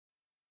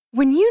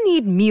When you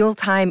need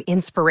mealtime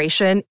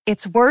inspiration,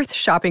 it's worth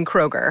shopping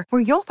Kroger,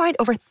 where you'll find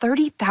over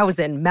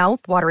 30,000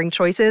 mouth-watering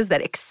choices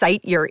that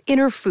excite your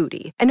inner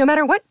foodie. And no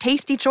matter what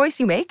tasty choice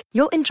you make,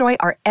 you'll enjoy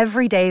our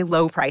everyday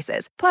low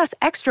prices, plus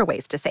extra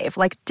ways to save,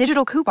 like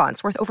digital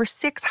coupons worth over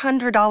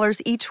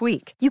 $600 each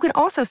week. You can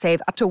also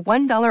save up to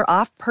 $1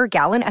 off per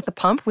gallon at the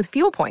pump with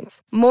fuel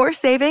points. More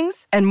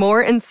savings and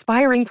more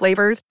inspiring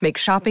flavors make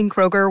shopping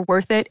Kroger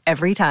worth it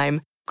every time.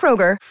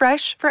 Kroger,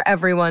 fresh for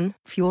everyone.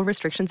 Fuel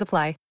restrictions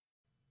apply.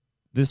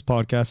 This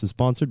podcast is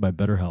sponsored by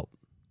BetterHelp.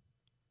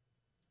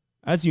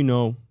 As you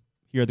know,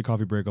 here at the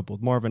Coffee Breakup,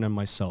 with Marvin and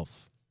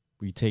myself,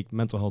 we take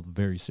mental health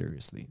very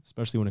seriously,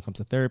 especially when it comes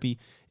to therapy.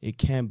 It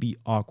can be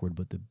awkward,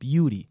 but the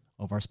beauty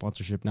of our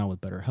sponsorship now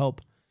with BetterHelp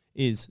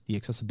is the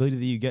accessibility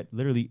that you get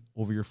literally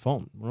over your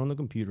phone or on the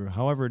computer,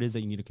 however it is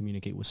that you need to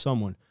communicate with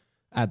someone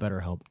at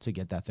BetterHelp to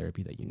get that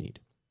therapy that you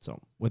need.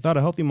 So without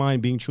a healthy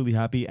mind, being truly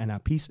happy and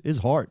at peace is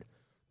hard.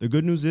 The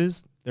good news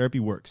is therapy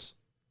works.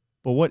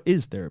 But what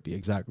is therapy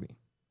exactly?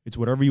 It's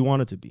whatever you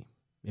want it to be.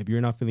 Maybe you're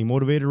not feeling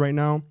motivated right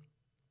now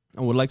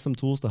and would like some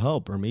tools to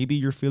help. Or maybe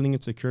you're feeling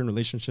insecure in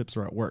relationships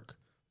or at work,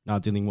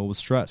 not dealing well with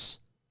stress.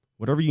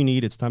 Whatever you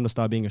need, it's time to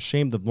stop being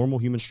ashamed of normal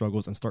human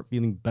struggles and start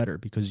feeling better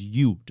because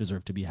you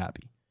deserve to be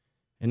happy.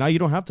 And now you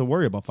don't have to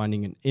worry about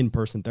finding an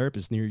in-person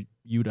therapist near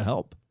you to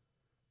help.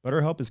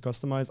 BetterHelp is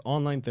customized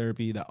online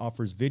therapy that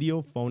offers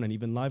video, phone, and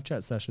even live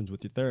chat sessions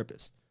with your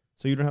therapist.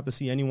 So you don't have to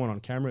see anyone on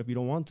camera if you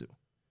don't want to.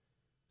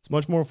 It's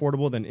much more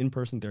affordable than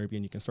in-person therapy,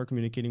 and you can start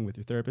communicating with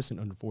your therapist in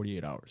under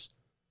 48 hours.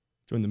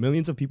 Join the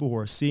millions of people who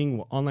are seeing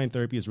what online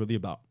therapy is really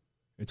about.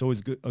 It's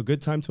always a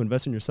good time to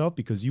invest in yourself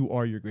because you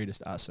are your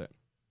greatest asset.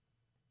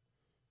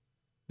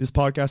 This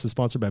podcast is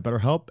sponsored by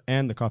BetterHelp,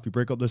 and the Coffee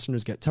Breakup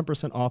listeners get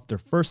 10% off their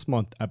first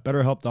month at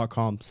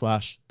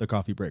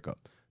betterhelp.com/thecoffeebreakup.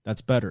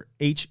 That's better,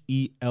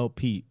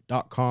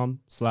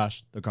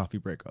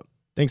 HELP.com/thecoffeebreakup.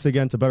 Thanks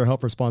again to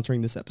BetterHelp for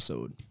sponsoring this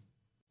episode.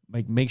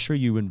 Like, make sure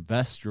you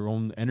invest your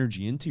own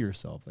energy into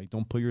yourself. Like,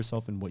 don't put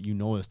yourself in what you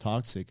know is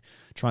toxic,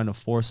 trying to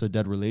force a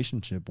dead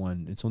relationship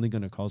when it's only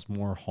going to cause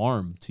more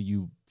harm to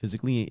you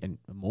physically and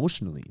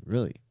emotionally,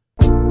 really.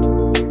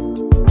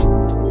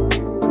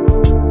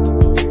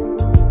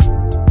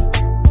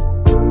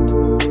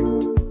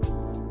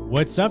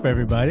 What's up,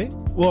 everybody?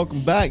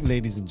 Welcome back,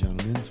 ladies and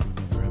gentlemen, to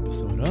another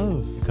episode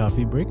of The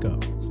Coffee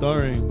Breakup,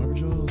 starring Marvin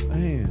Jones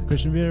and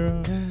Christian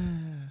Vieira.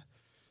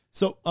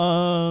 So,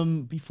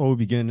 before we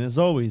begin, as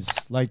always,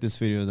 like this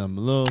video down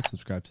below,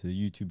 subscribe to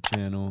the YouTube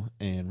channel,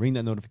 and ring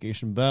that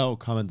notification bell.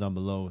 Comment down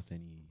below with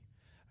any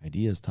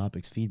ideas,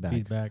 topics,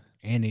 feedback.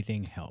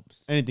 Anything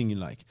helps. Anything you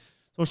like.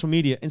 Social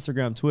media,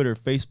 Instagram, Twitter,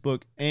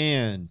 Facebook,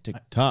 and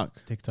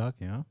TikTok.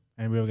 Yeah.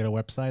 And we'll get a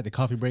website,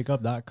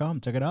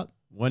 thecoffeebreakup.com. Check it out.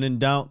 When in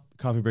doubt,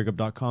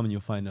 coffeebreakup.com, and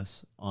you'll find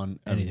us on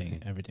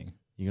Everything.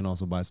 You can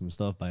also buy some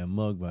stuff, buy a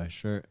mug, buy a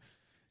shirt.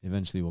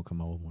 Eventually, we'll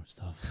come out with more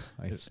stuff.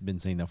 I've been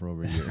saying that for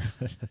over a year.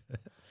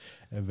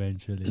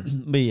 Eventually.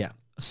 But yeah.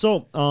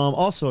 So,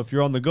 also, if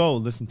you're on the go,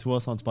 listen to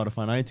us on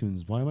Spotify and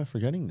iTunes. Why am I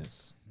forgetting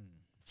this?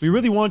 We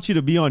really want you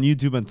to be on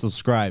YouTube and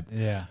subscribe.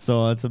 Yeah.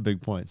 So that's a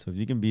big point. So if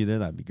you can be there,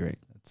 that'd be great.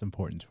 That's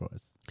important for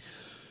us.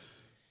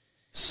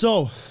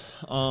 So,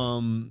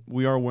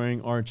 we are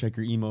wearing our Check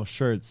Your Emo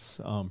shirts.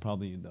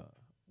 Probably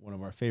one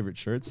of our favorite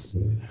shirts.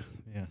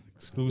 Yeah.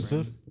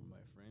 Exclusive.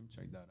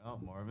 Check that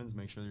out. Marvin's.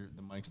 Make sure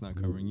the mic's not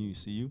covering you. You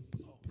see you?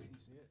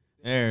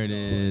 There it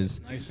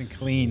is. Nice and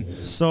clean.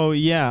 So,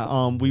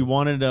 yeah, we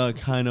wanted to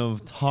kind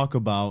of talk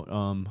about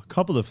a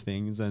couple of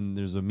things, and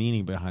there's a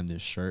meaning behind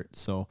this shirt.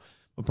 So,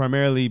 but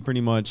primarily, pretty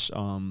much, a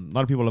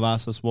lot of people have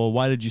asked us, well,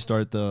 why did you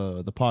start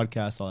the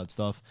podcast, all that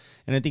stuff?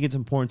 And I think it's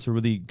important to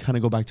really kind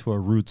of go back to our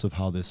roots of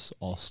how this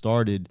all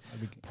started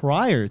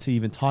prior to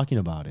even talking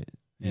about it.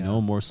 You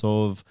know, more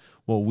so of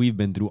what we've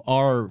been through,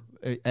 our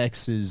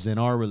exes and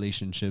our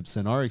relationships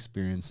and our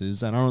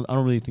experiences. And I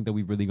don't really think that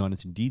we've really gone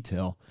into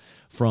detail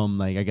from,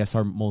 like, I guess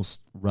our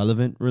most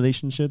relevant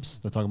relationships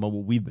to talk about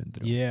what we've been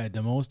through. Yeah,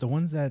 the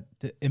ones that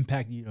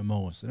impact you the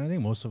most. And I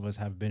think most of us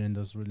have been in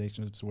those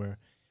relationships where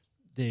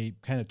they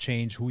kind of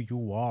change who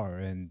you are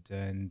and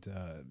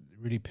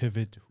really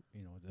pivot,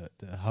 you know,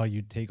 the how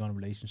you take on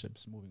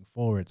relationships moving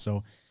forward.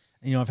 So,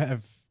 you know,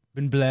 I've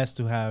been blessed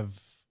to have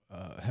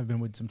been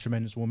with some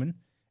tremendous women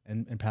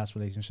in past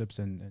relationships,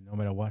 and no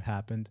matter what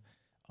happened,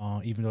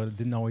 even though it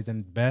didn't always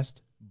end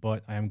best,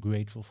 but I am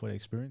grateful for the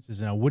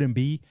experiences, and I wouldn't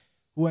be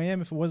who I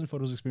am if it wasn't for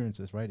those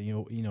experiences, right?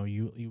 You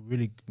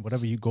really,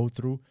 whatever you go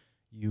through,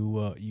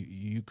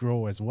 you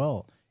grow as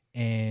well,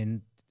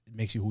 and it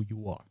makes you who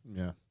you are.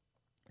 Yeah.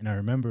 And I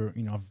remember,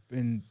 you know, I've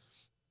been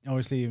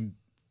obviously in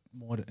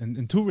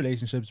two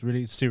relationships,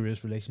 really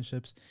serious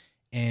relationships,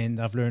 and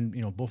I've learned,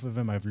 you know, both of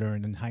them I've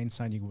learned. In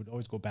hindsight, you would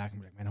always go back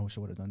and be like, man, I wish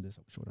I would have done this,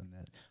 I wish I would have done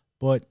that.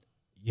 But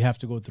you have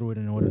to go through it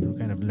in order to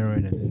kind of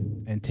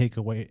learn and take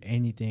away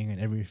anything and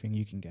everything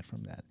you can get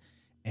from that.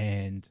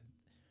 And,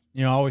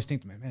 you know, I always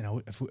think, man,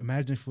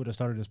 imagine if we would have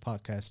started this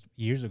podcast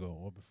years ago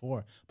or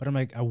before. But I'm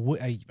like, I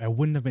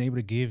wouldn't have been able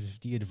to give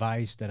the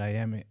advice that I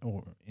am,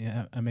 or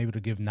I'm able to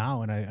give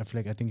now. And I feel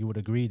like I think you would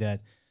agree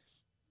that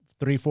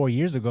 3-4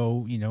 years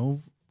ago,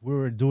 we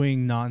were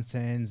doing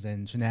nonsense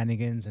and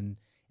shenanigans, and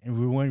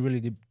we weren't really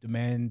the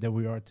man that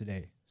we are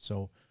today.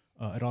 So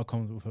it all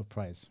comes with a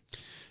price.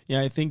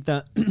 Yeah, I think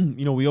that,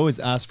 we always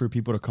ask for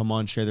people to come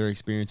on, share their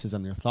experiences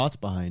and their thoughts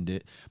behind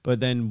it. But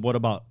then what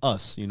about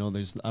us? I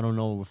don't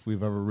know if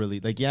we've ever really,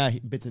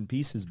 bits and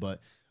pieces,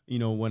 but,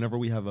 whenever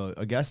we have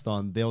a guest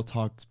on, they'll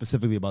talk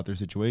specifically about their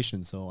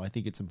situation. So I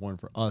think it's important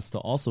for us to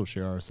also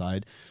share our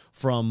side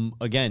from,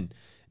 again,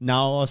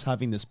 now us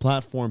having this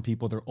platform,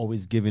 people, they're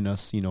always giving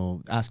us,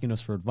 asking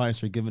us for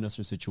advice or giving us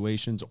their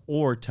situations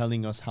or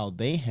telling us how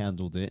they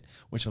handled it,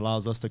 which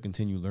allows us to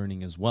continue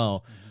learning as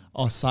well,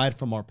 aside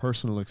from our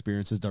personal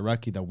experiences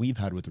directly that we've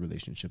had with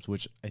relationships,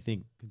 which I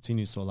think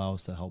continues to allow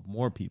us to help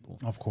more people,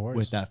 of course,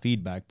 with that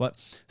feedback. But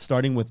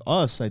starting with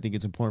us, I think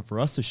it's important for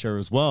us to share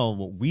as well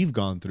what we've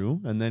gone through,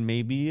 and then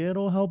maybe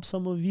it'll help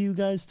some of you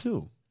guys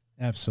too.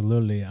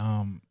 Absolutely.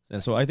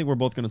 So I think we're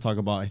both going to talk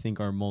about, I think,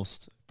 our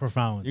most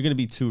profound. You're going to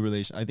be 2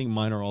 relations. I think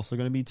mine are also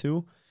going to be 2.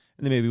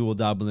 And then maybe we'll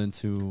dabble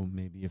into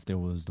maybe if there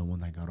was the one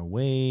that got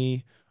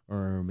away,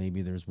 or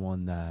maybe there's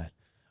one that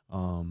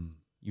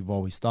you've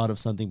always thought of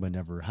something but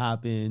never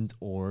happened,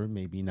 or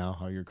maybe now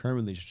how your current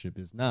relationship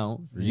is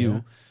now for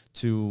you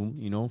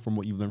to, from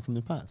what you've learned from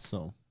the past.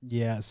 So,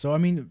 yeah. So, I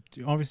mean,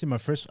 obviously my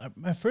first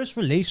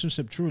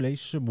relationship, true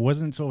relationship,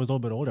 wasn't until I was a little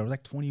bit older. I was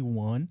like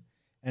 21.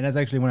 And that's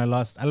actually when I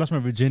lost my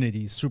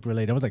virginity super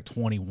late. I was like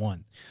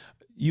 21.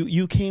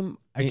 You came.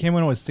 I came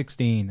when I was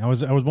 16. I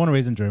was born and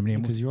raised in Germany.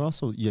 Because you're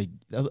also,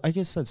 I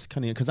guess that's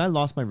kind of, because I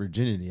lost my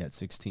virginity at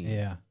 16.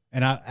 Yeah.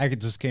 And I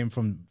just came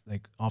from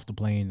like off the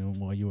plane and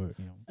while you were,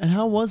 And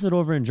how was it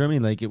over in Germany?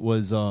 Like it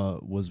was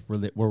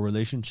were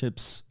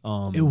relationships?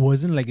 It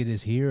wasn't like it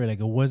is here. Like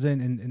it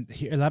wasn't, and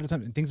here a lot of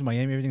times things in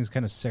Miami, everything's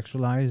kind of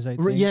sexualized. I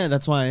think. Yeah,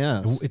 that's why I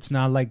asked. It's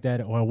not like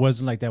that, or it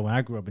wasn't like that when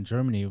I grew up in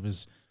Germany. It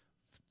was.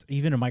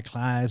 Even in my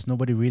class,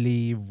 nobody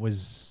really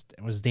was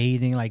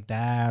dating like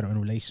that, or in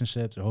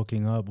relationships or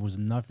hooking up. It was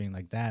nothing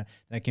like that.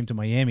 Then I came to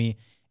Miami,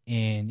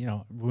 and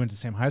we went to the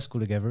same high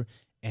school together.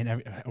 And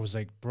I was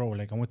like, bro,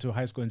 like I went to a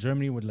high school in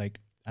Germany with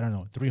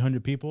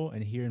 300 people,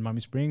 and here in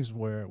Miami Springs,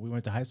 where we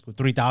went to high school,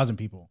 3,000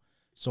 people.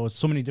 So it's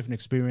so many different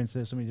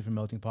experiences, so many different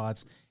melting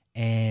pots,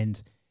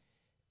 and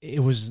it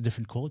was a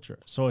different culture.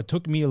 So it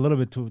took me a little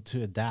bit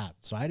to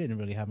adapt. So I didn't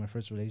really have my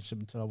first relationship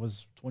until I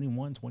was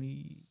 21,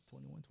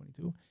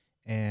 22.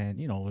 And,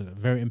 a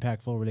very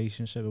impactful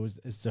relationship.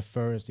 It's the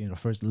first,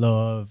 first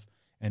love.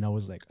 And I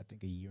was like, I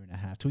think a year and a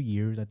half, 2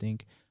 years, I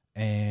think.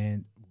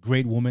 And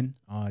great woman,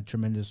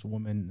 tremendous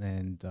woman.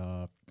 And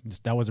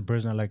that was a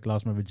person I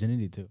lost my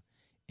virginity to.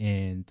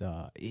 And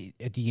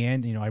at the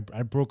end,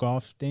 I broke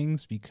off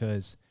things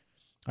because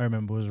I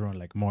remember it was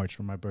around March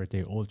for my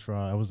birthday, ultra.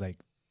 I was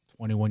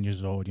 21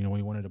 years old,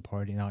 we wanted to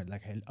party. And I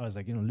was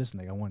like, listen,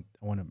 I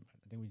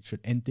think we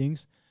should end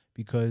things,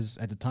 because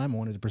at the time I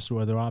wanted to pursue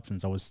other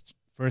options. I was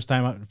first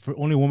time,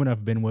 only woman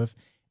I've been with.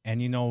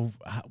 And,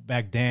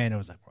 back then I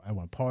was like, I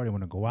want to party, I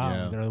want to go out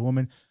with another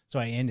woman. So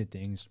I ended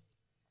things.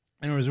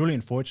 And it was really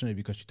unfortunate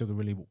because she took it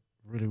really,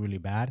 really, really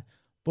bad.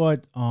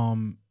 But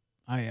I'm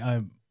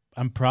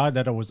proud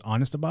that I was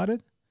honest about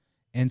it.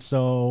 And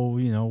so,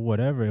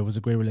 whatever. It was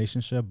a great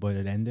relationship, but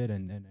it ended.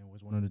 And then it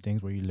was one of the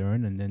things where you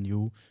learn and then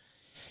you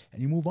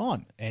move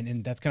on.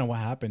 And that's kind of what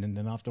happened. And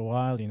then after a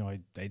while,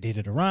 I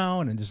dated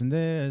around and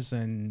this.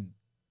 And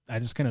I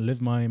just kind of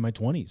lived my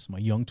 20s, my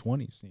young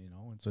 20s, and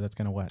so that's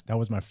kind of that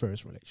was my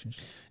first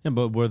relationship. Yeah,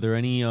 but were there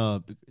any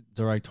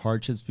direct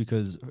hardships?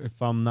 Because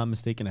if I'm not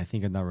mistaken, I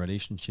think in that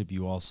relationship,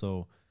 you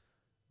also,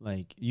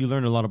 you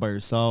learned a lot about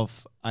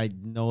yourself. I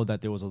know that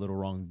there was a little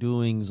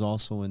wrongdoings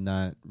also in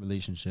that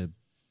relationship.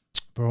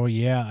 Bro,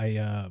 yeah,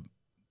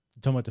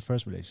 talking about the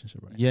first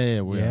relationship, right?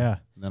 Yeah. Yeah.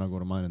 Then I'll go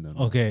to mine and then.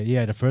 Okay,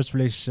 yeah, the first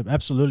relationship,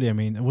 absolutely. I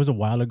mean, it was a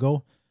while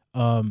ago.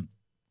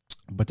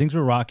 But things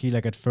were rocky.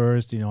 At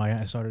first,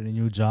 I started a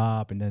new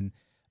job, and then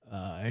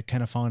I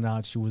kind of found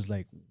out she was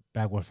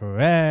back with her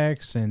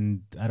ex,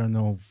 and I don't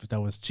know if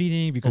that was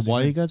cheating. Because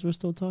why you guys were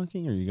still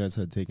talking, or you guys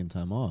had taken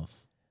time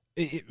off?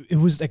 It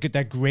was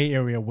that gray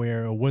area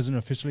where it wasn't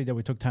officially that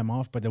we took time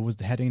off, but it was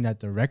heading in that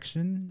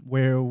direction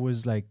where it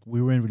was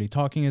we weren't really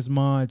talking as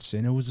much,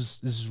 and it was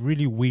just this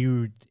really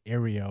weird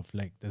area of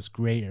this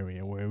gray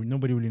area where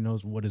nobody really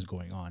knows what is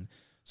going on.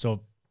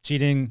 So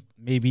cheating,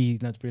 maybe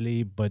not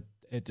really, but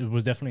it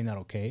was definitely not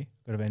okay.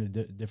 Could have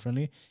ended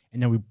differently.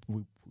 And then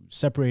we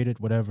separated,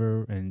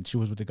 whatever, and she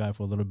was with the guy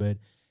for a little bit.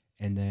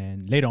 And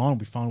then later on,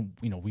 we found,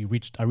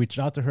 I reached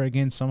out to her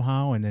again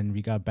somehow, and then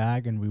we got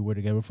back, and we were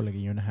together for a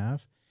year and a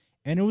half.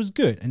 And it was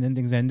good. And then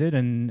things ended,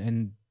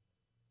 and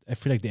I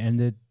feel like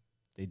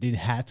they did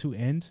have to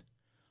end.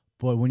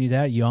 But when you're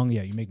that young,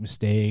 you make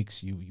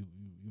mistakes, you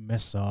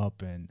mess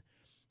up, and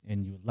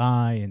you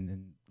lie,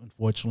 and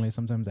unfortunately,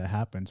 sometimes that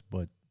happens.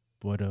 But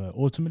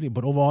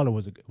overall, it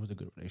was a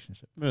good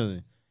relationship.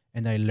 Really?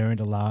 And I learned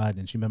a lot.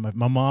 And she met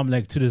my mom.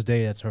 To this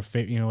day, that's her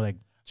favorite.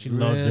 She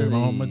loves her. My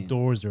mom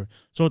adores her.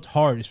 So it's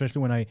hard,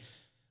 especially when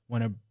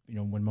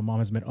when my mom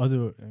has met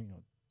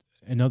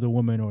another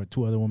woman or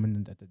 2 other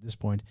women at this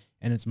point,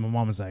 and it's my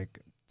mom is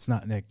it's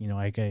not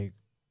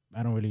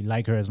I don't really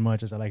like her as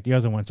much as I like the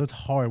other one. So it's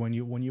hard when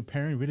your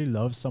parent really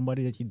loves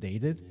somebody that you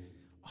dated.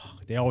 Oh,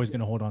 they're always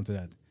gonna hold on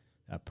to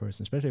that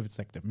person, especially if it's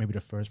like maybe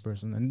the first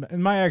person.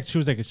 And my ex, she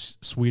was like a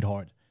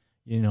sweetheart,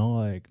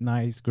 like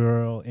nice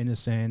girl,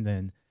 innocent,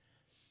 and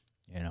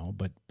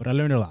but I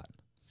learned a lot.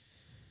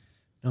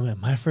 No man,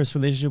 my first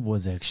relationship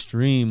was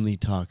extremely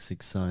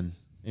toxic, son.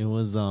 It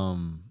was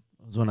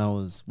when I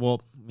was,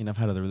 well, I mean, I've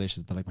had other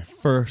relationships, but like my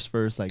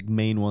first like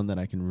main one that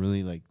I can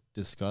really like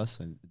discuss,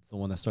 and it's the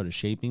one that started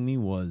shaping me,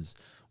 was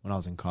when I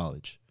was in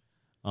college.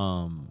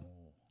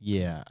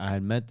 Yeah, I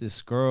had met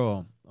this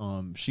girl.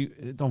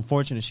 It's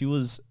unfortunate.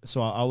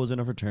 I was in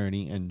a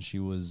fraternity and she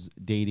was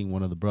dating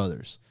one of the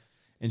brothers.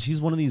 And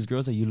she's one of these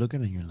girls that you look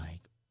at and you're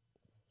like,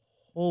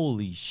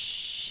 holy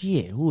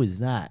shit, who is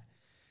that?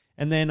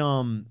 And then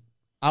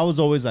I was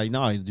always like,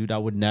 no, dude, I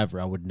would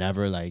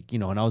never like,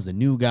 and I was a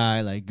new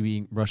guy, like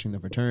rushing the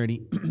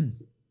fraternity.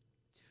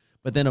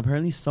 But then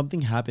apparently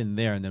something happened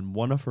there, and then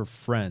one of her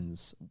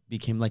friends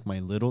became like my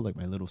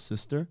little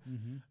sister.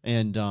 Mm-hmm.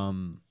 And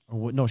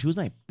no, she was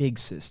my big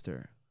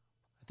sister.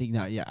 I think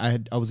now, yeah,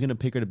 I was gonna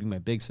pick her to be my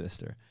big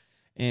sister,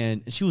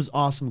 and she was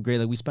awesome, great.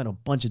 Like we spent a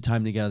bunch of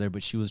time together,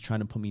 but she was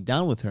trying to put me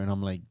down with her, and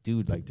I'm like,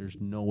 dude, like there's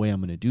no way I'm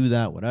gonna do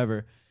that,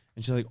 whatever.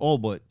 And she's like, oh,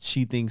 but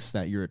she thinks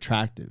that you're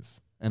attractive.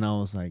 And I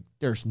was like,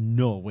 there's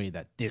no way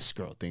that this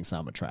girl thinks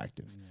I'm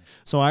attractive. Yeah.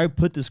 So I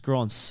put this girl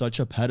on such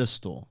a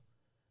pedestal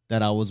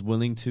that I was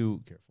willing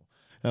to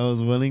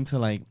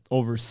like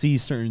oversee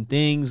certain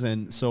things.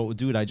 And so,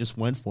 dude, I just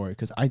went for it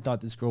because I thought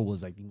this girl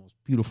was like the most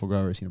beautiful girl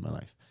I've ever seen in my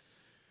life.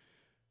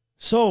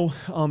 So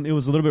it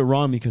was a little bit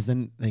wrong because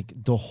then like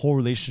the whole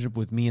relationship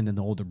with me and then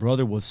the older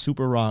brother was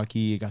super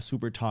rocky. It got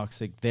super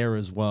toxic there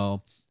as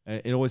well.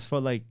 It always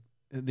felt like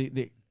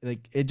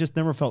it just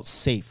never felt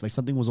safe. Like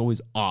something was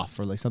always off,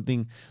 or like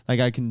something like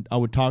I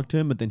would talk to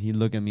him, but then he'd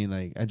look at me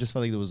like, I just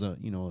felt like there was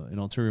an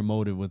ulterior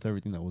motive with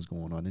everything that was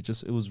going on. It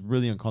was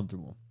really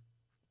uncomfortable.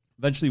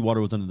 Eventually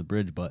water was under the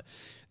bridge, but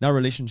that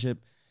relationship,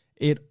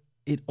 it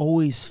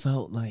always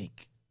felt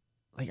like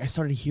I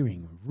started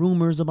hearing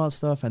rumors about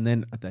stuff, and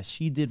then that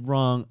she did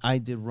wrong, I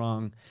did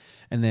wrong.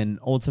 And then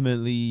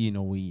ultimately,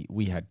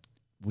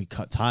 we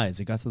cut ties.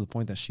 It got to the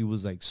point that she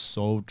was like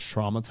so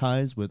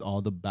traumatized with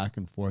all the back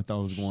and forth that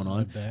was going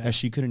on that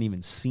she couldn't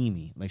even see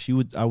me. Like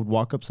I would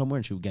walk up somewhere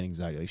and she would get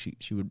anxiety. Like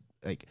she would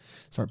like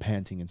start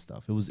panting and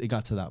stuff. It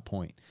got to that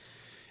point.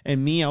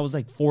 And me, I was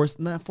like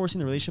not forcing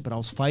the relationship, but I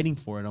was fighting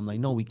for it. I'm like,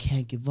 no, we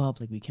can't give up.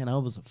 Like we can't. I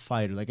was a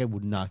fighter. Like I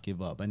would not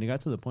give up. And it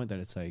got to the point that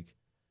it's like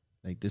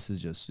this is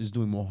just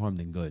doing more harm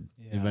than good.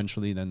 Yeah.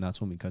 Eventually, then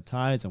that's when we cut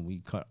ties and we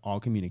cut all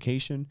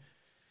communication.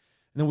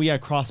 And then we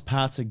had crossed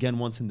paths again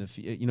once in the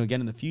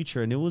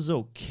future, and it was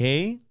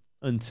okay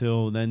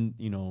until then,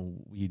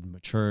 we'd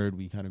matured,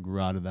 we kind of grew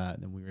out of that,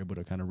 and then we were able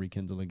to kind of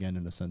rekindle again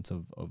in a sense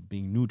of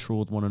being neutral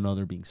with one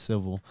another, being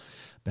civil.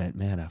 But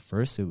man, at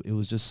first it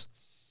was just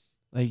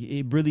like,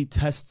 it really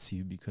tests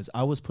you, because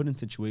I was put in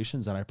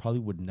situations that I probably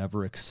would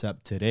never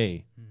accept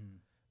today. Mm-hmm.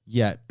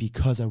 Yet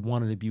because I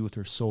wanted to be with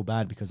her so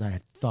bad, because I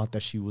had thought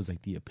that she was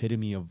like the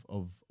epitome of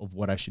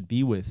what I should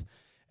be with.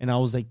 And I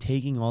was like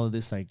taking all of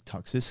this like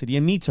toxicity,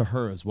 and me to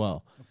her as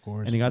well. Of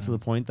course. And it got to the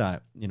point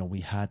that, we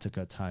had to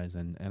cut ties.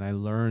 And I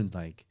learned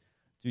like,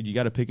 dude, you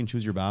got to pick and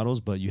choose your battles,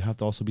 but you have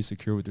to also be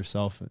secure with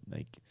yourself.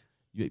 And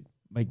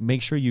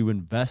make sure you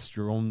invest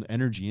your own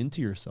energy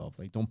into yourself.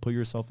 Like don't put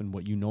yourself in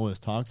what is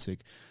toxic,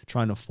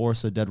 trying to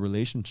force a dead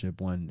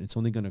relationship when it's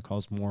only going to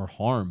cause more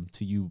harm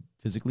to you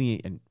physically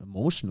and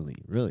emotionally,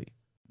 really.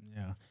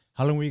 Yeah.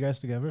 How long were you guys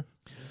together?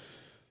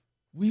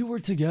 We were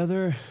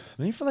together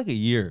maybe for like a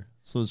year.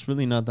 So it's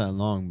really not that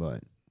long,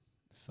 but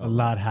a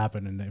lot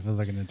happened, and it feels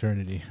like an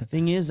eternity.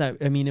 Thing is, I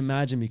mean,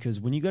 imagine,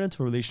 because when you get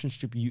into a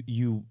relationship,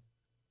 you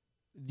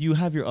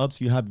have your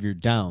ups, you have your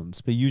downs,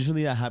 but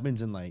usually that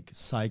happens in like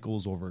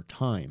cycles over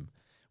time.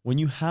 When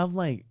you have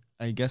like,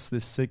 I guess,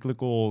 this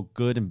cyclical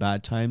good and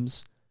bad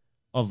times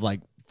of like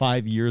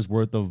 5 years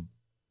worth of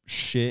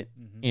shit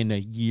in a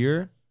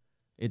year,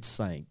 it's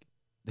like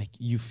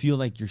you feel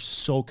like you're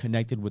so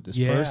connected with this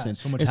person,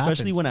 so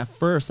especially happens. When at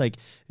first, like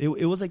it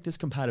was like this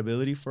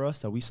compatibility for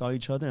us that we saw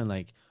each other and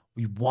like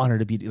we wanted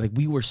to be like,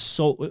 we were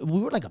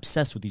like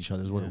obsessed with each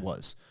other is what it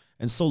was.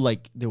 And so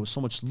like there was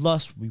so much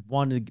lust. We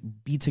wanted to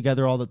be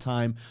together all the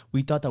time.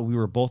 We thought that we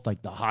were both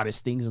like the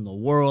hottest things in the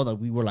world. Like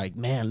we were like,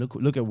 man,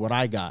 look at what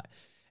I got.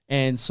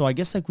 And so I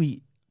guess like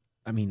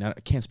I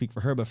can't speak for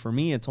her, but for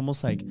me, it's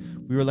almost like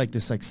we were like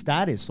this like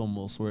status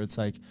almost, where it's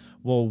like,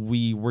 well,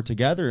 we were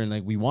together and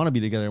like we want to be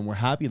together and we're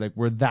happy. Like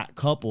we're that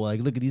couple.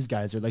 Like look at these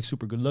guys. They're like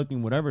super good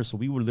looking, whatever. So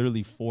we would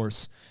literally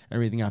force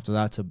everything after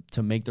that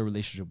to make the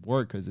relationship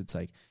work. Because it's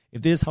like,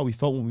 if this is how we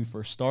felt when we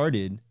first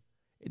started,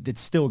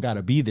 it's still got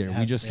to be there.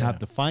 We just have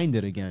to find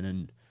it again.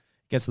 And it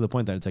gets to the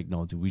point that it's like,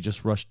 no, dude, we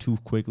just rushed too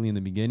quickly in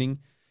the beginning.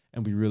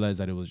 And we realized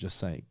that it was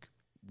just like,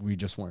 we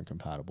just weren't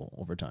compatible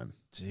over time.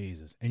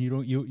 Jesus. And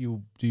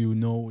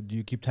do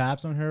you keep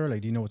tabs on her?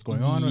 Like, do you know what's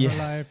going on in her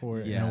life, or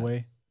in a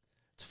way?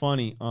 It's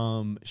funny.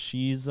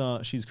 She's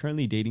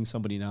currently dating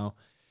somebody now.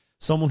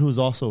 someone he was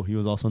also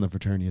in the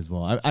fraternity as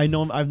well. I've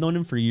known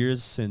him for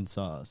years since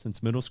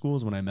middle school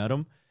is when I met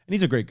him, and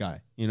he's a great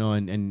guy, you know,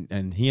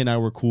 and he and I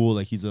were cool.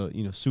 Like he's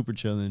super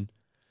chilling,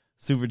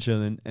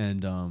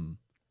 and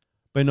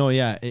but no,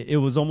 yeah, it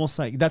was almost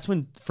like that's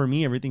when for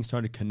me everything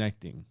started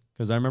connecting,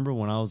 because I remember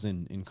when I was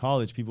in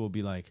college, people would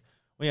be like,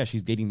 well, yeah,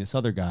 she's dating this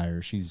other guy,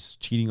 or she's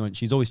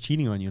always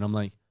cheating on you, and I'm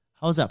like,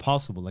 how is that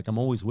possible? Like I'm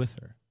always with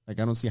her. Like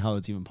I don't see how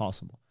it's even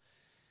possible.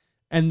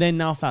 And then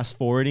now fast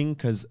forwarding,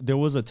 because there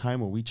was a time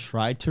where we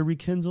tried to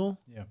rekindle.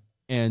 Yeah.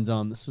 And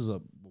this was a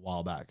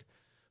while back.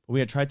 But we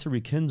had tried to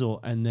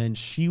rekindle, and then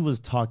she was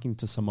talking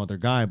to some other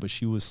guy, but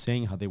she was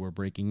saying how they were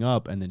breaking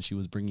up, and then she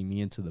was bringing me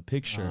into the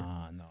picture.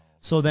 No.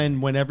 So then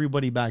when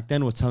everybody back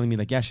then was telling me,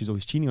 like, yeah, she's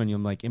always cheating on you,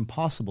 I'm like,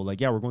 impossible.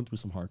 Like, yeah, we're going through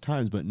some hard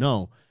times, but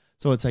no.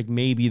 So it's like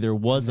maybe there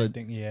was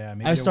maybe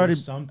I started,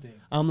 something.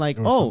 I'm like,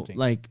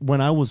 like when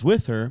I was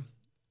with her,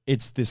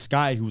 it's this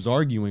guy who's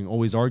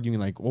always arguing,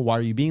 like, well, why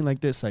are you being like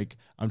this? Like,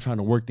 I'm trying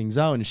to work things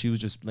out. And she was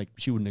just like,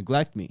 she would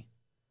neglect me.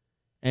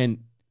 And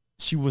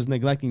she was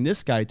neglecting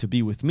this guy to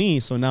be with me.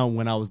 So now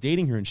when I was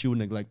dating her and she would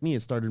neglect me,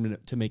 it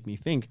started to make me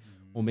think,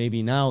 well,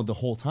 maybe now the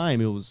whole time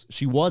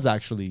she was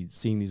actually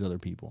seeing these other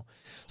people.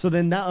 So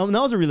then that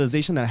was a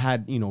realization that I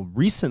had,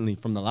 recently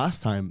from the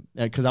last time,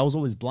 because I was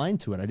always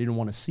blind to it. I didn't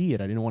want to see it.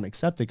 I didn't want to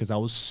accept it because I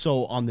was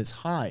so on this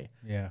high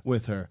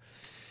with her.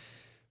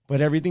 But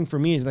everything for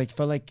me, it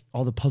felt like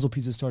all the puzzle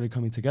pieces started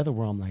coming together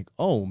where I'm like,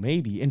 oh,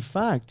 maybe. In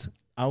fact,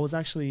 I was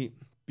actually,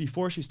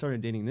 before she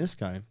started dating this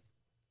guy,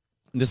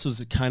 this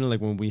was kind of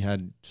like when we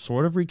had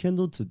sort of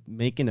rekindled to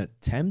make an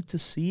attempt to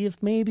see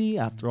if maybe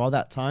after all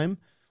that time,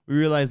 we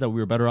realized that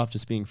we were better off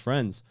just being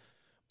friends.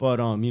 But,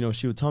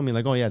 she would tell me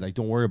like, oh yeah, like,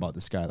 don't worry about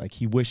this guy. Like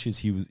he wishes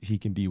he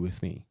can be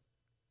with me.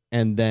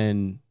 And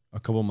then a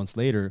couple of months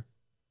later,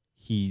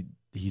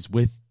 he's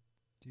with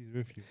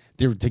you.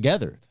 They're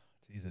together.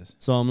 Jesus.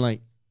 So I'm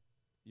like,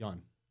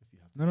 Jan, if you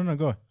have No,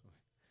 go.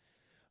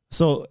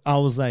 So I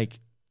was like,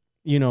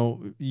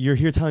 you're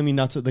here telling me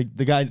not to, like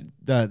the guy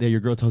that your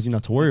girl tells you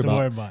not to worry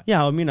about.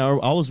 Yeah, I mean, I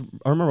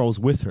remember I was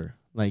with her,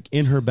 like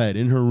in her bed,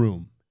 in her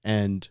room,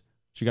 and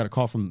she got a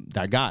call from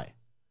that guy.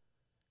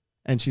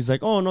 And she's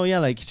like, oh no, yeah,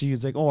 like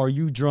she's like, oh, are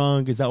you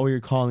drunk? Is that why you're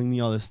calling me?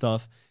 All this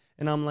stuff.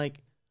 And I'm like,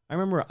 I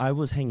remember I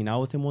was hanging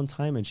out with him one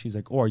time, and she's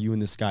like, oh, are you in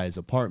this guy's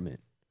apartment?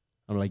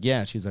 I'm like,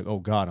 yeah. She's like, oh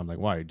God. I'm like,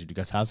 why? Did you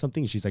guys have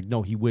something? She's like,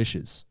 no, he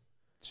wishes.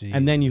 Jeez.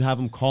 And then you have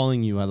him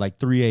calling you at like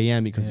 3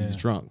 a.m. because he's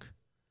drunk.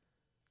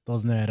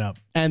 Doesn't add up.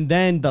 And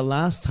then the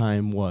last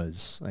time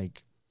was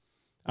like,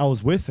 I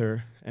was with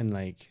her, and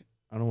like,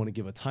 I don't want to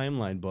give a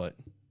timeline, but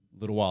a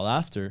little while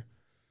after,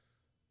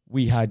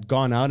 we had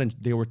gone out and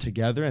they were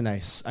together, and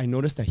I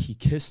noticed that he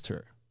kissed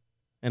her.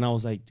 And I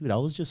was like, dude, I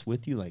was just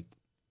with you like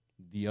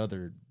the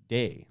other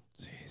day.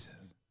 Jesus.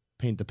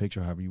 Paint the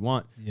picture however you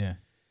want. Yeah.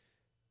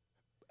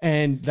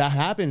 And that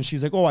happened.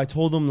 She's like, oh, I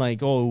told him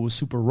like, oh, it was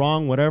super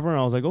wrong, whatever. And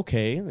I was like,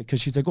 okay.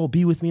 Because she's like, oh,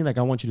 be with me. Like,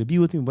 I want you to be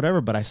with me,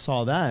 whatever. But I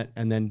saw that.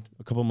 And then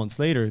a couple months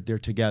later, they're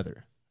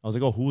together. I was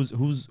like, oh,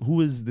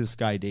 who is this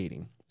guy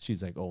dating?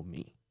 She's like, oh,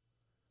 me.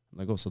 I'm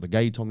like, oh, so the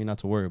guy you told me not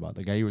to worry about,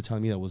 the guy you were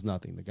telling me that was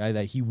nothing, the guy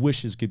that he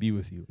wishes could be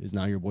with you is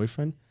now your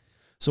boyfriend.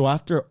 So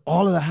after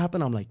all of that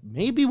happened, I'm like,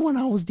 maybe when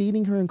I was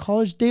dating her in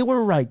college, they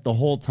were right the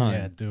whole time.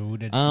 Yeah,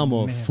 dude. I'm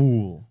a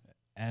fool.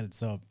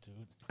 Adds up,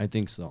 dude. I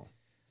think so.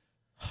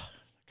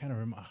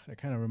 That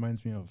kind of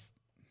reminds me of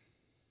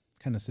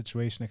kind of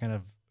situation that kind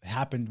of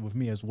happened with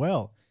me as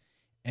well.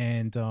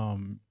 And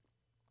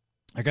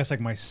I guess like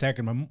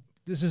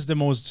this is the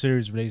most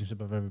serious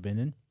relationship I've ever been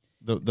in.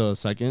 The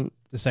second?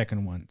 The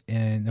second one.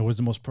 And it was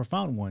the most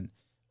profound one.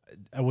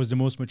 I was the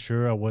most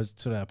mature I was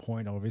to that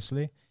point,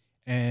 obviously.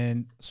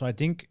 And so I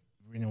think,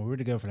 we were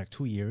together for like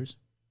 2 years.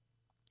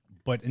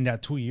 But in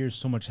that 2 years,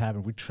 so much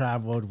happened. We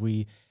traveled,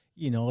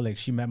 like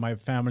she met my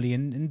family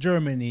in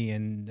Germany,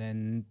 and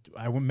then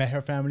I met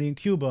her family in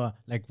Cuba.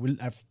 Like we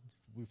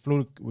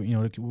flew, we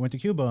went to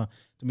Cuba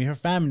to meet her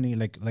family.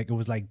 Like it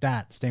was like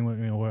that, staying with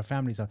where her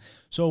family's at.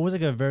 So it was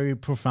like a very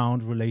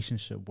profound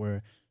relationship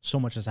where so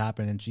much has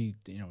happened. And she,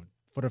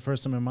 for the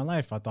first time in my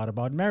life, I thought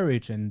about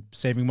marriage and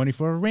saving money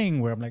for a ring.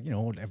 Where I'm like,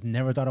 I've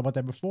never thought about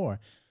that before,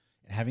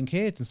 and having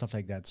kids and stuff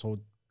like that. So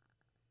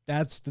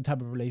that's the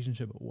type of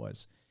relationship it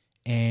was,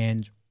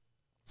 and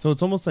so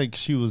it's almost like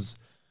she was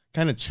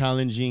kind of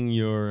challenging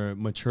your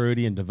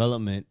maturity and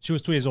development. She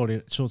was 2 years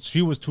older. So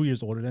she was 2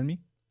 years older than me.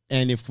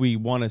 And if we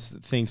want to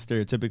think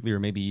stereotypically, or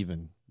maybe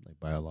even like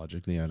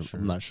biologically, I'm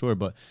not sure.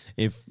 But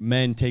if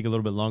men take a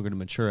little bit longer to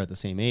mature at the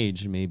same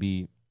age,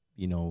 maybe,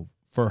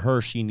 for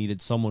her, she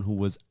needed someone who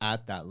was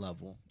at that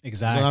level.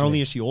 Exactly. So not only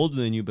is she older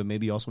than you, but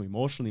maybe also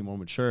emotionally more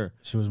mature.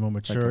 She was more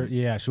mature.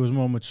 Yeah, she was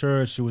more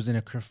mature. She was in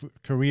a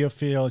career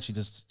field.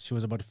 She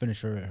was about to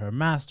finish her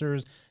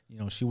master's.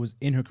 She was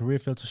in her career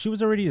field. So she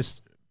was already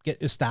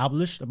get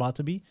established, about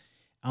to be.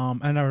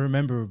 And I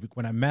remember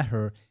when I met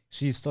her,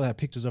 she still had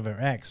pictures of her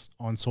ex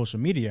on social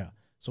media.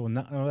 So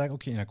now I was like,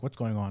 okay, like what's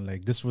going on?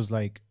 Like this was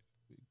like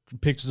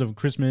pictures of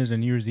Christmas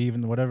and New Year's Eve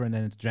and whatever. And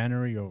then it's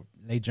January or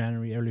late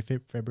January, early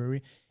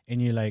February.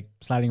 and you're like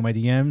sliding in my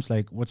DMs,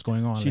 like what's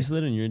going on? She Like,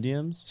 slid in your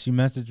DMs? she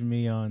messaged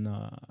me on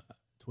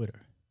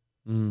Twitter.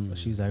 Mm. So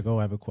she's like, "Oh,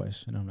 I have a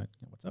question." I'm like,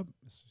 "What's up?"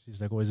 She's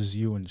like, "Oh, is this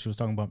you?" And she was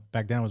talking about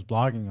back then I was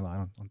blogging a lot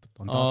on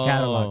Dot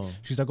Catalog.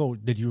 She's like, "Oh,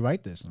 did you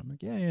write this?" And I'm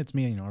like, "Yeah, it's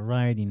me. You know, I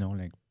write. You know,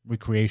 like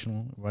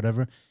recreational,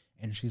 whatever."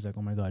 And she's like,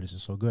 "Oh my god, this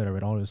is so good. I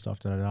read all this stuff."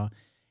 Da da da.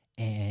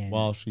 And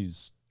while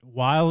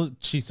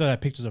she still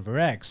had pictures of her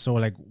ex, so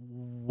like,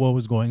 what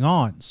was going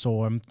on?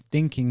 So I'm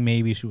thinking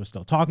maybe she was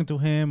still talking to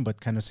him, but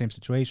kind of same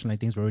situation. Like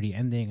things were already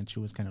ending, and she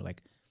was kind of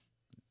like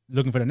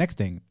looking for the next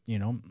thing, you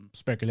know,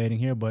 speculating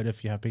here. But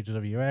if you have pictures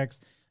of your ex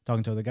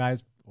talking to other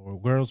guys or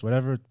girls,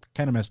 whatever,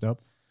 kind of messed up.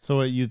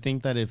 So you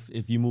think that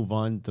if you move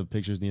on, the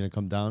pictures need to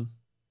come down?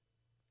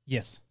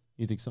 Yes.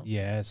 You think so?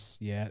 Yes.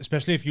 Yeah.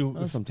 Especially if you,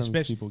 well, sometimes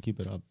people keep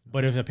it up.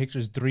 But if the picture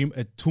is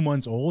 2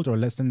 months old or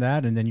less than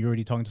that, and then you're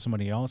already talking to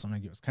somebody else, I'm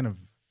like, it's kind of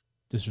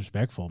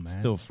disrespectful,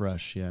 man. Still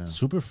fresh. Yeah.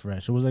 Super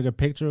fresh. It was like a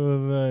picture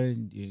of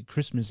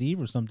Christmas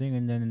Eve or something.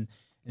 And then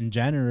in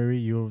January,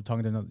 you were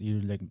talking to another, you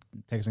like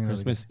texting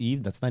Christmas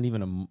Eve. That's not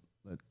even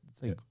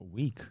it's like a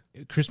week.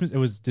 Christmas. It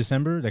was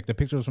December. Like the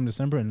picture was from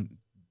December, and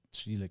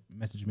she like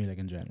messaged me like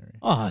in January.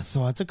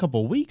 So it's a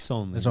couple weeks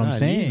only. That's what I'm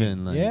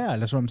saying. Yeah,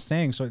 that's what I'm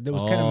saying. So it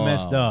was kind of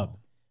messed up.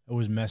 It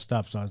was messed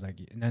up. So I was like,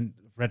 and then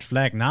red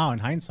flag now in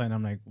hindsight,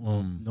 I'm like,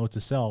 well, note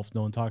to self,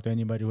 don't talk to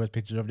anybody who has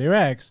pictures of their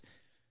ex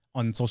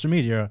on social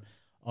media.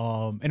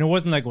 And it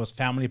wasn't like it was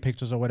family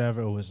pictures or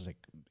whatever. It was like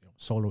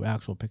solo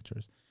actual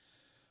pictures.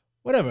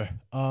 Whatever.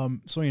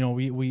 So, you know,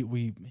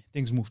 we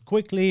things moved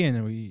quickly,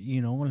 and we,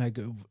 you know, like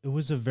it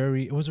was a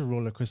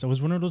roller coaster. It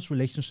was one of those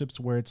relationships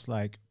where it's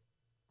like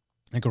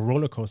a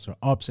roller coaster,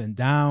 ups and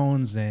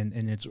downs, and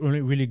it's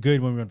really, really good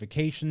when we're on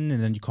vacation,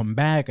 and then you come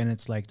back and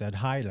it's like that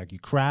high, like you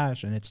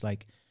crash, and it's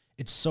like,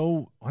 it's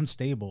so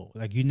unstable.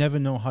 Like you never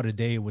know how the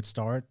day would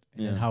start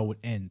and then how it would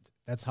end.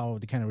 That's how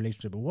the kind of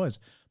relationship it was.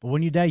 But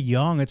when you're that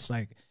young, it's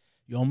like,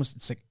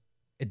 it's like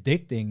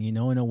addicting, you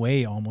know, in a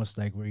way, almost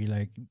like where you're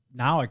like,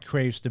 now I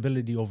crave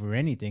stability over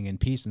anything and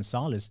peace and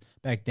solace.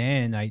 Back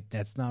then,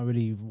 that's not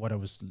really what I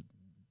was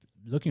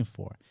looking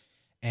for.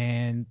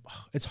 And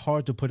it's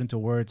hard to put into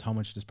words how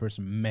much this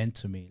person meant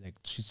to me. Like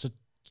she's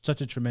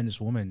such a tremendous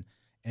woman.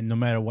 And no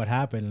matter what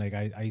happened, like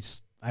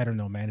I don't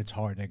know, man, it's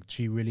hard. Like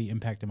she really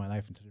impacted my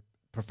life in a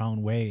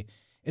profound way.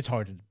 It's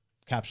hard to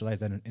capsulize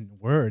that in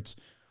words.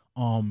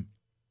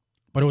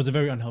 But it was a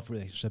very unhealthy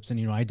relationships. And,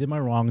 you know, I did my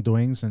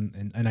wrongdoings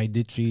and I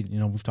did cheat. You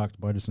know, we've talked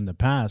about this in the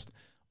past.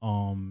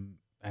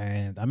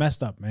 And I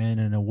messed up, man.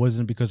 And it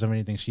wasn't because of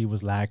anything she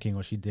was lacking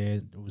or she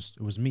did.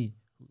 It was me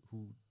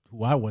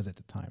who I was at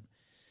the time.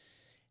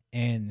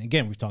 And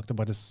again, we've talked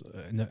about this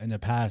in the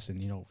past, and,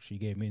 you know, she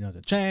gave me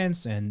another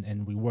chance,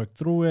 and we worked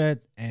through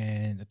it,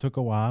 and it took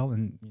a while.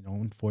 And, you know,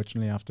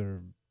 unfortunately,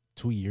 after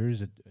 2 years,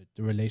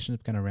 the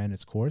relationship kind of ran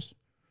its course.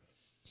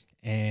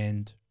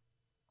 And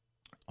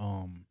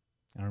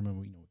I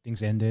remember, you know,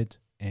 things ended,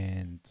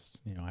 and,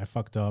 you know, I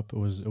fucked up. It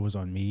was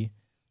on me,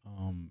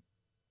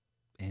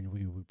 and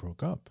we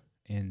broke up.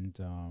 And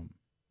you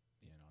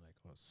know,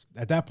 like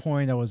at that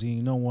point, I was,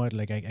 you know what,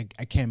 like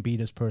I can't be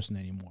this person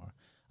anymore.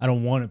 I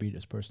don't want to be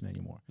this person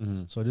anymore.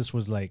 Mm-hmm. So this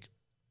was like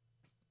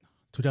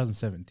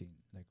 2017,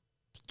 like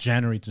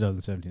January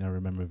 2017. I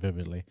remember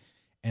vividly.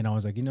 And I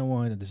was like, you know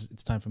what?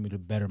 It's time for me to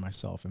better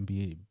myself and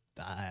be.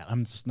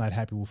 I'm just not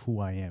happy with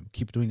who I am.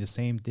 Keep doing the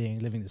same thing,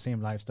 living the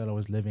same lifestyle I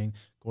was living,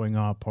 going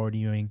out,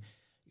 partying,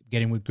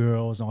 getting with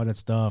girls, and all that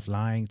stuff,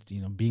 lying,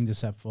 you know, being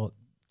deceptive.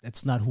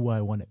 That's not who I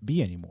want to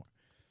be anymore.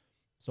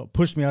 So it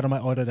pushed me out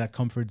of that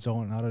comfort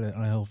zone, out of that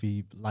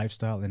unhealthy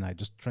lifestyle, and I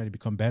just tried to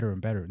become better and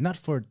better.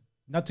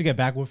 Not to get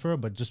back with her,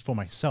 but just for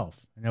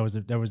myself. And that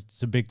was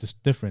the big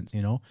difference,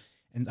 you know.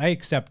 And I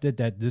accepted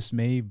that this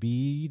may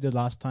be the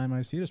last time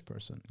I see this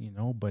person, you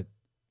know, but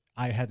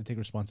I had to take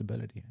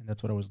responsibility, and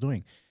that's what I was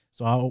doing.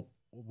 So I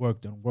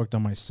worked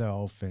on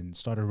myself and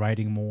started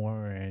writing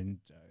more, and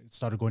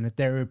started going to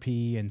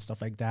therapy and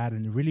stuff like that,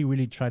 and really,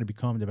 really try to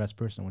become the best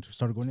person. I went to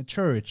started going to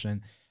church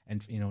and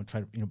you know,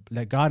 try to, you know,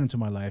 let God into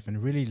my life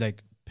and really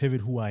like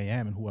pivot who I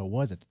am and who I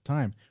was at the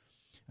time.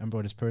 I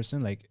remember this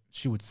person, like,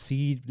 she would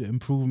see the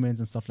improvements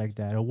and stuff like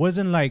that. It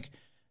wasn't like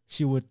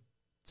she would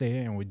say, hey,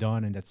 and we're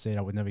done, and that's it.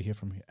 I would never hear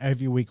from her.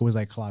 Every week it was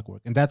like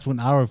clockwork. And that's when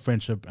our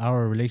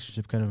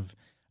relationship kind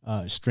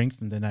of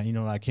strengthened. And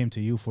I came to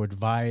you for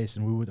advice,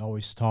 and we would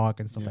always talk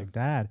and stuff like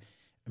that.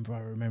 And bro,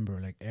 I remember,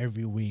 like,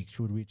 every week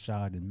she would reach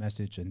out and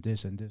message and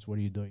this, what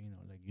are you doing? You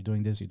know, like, you're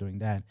doing this, you're doing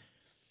that.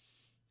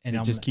 And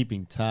I'm just like,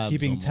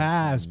 keeping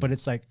tabs, but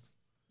it's like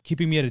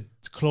keeping me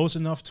close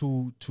enough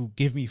to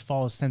give me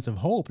false sense of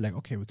hope. Like,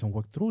 okay, we can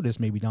work through this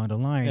maybe down the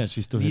line. Yeah,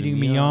 she's still hitting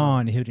me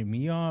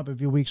up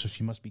every week, so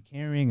she must be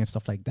caring and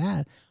stuff like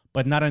that,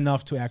 but not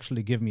enough to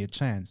actually give me a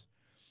chance.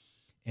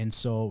 And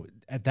so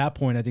at that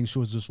point, I think she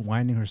was just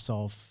winding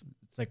herself.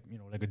 It's like, you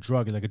know, like a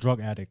drug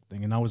addict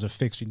thing. And that was a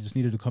fix. She just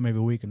needed to come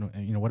every week and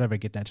you know, whatever,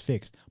 get that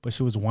fixed. But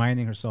she was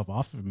winding herself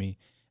off of me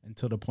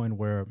until the point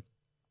where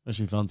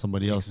she found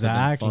somebody else.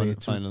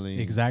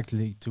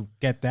 Exactly to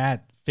get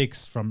that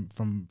fix from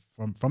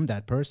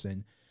that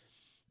person.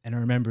 And I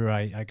remember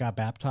I got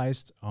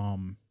baptized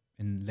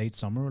in late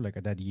summer, like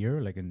that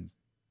year, like in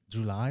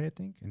July, I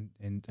think.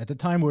 And at the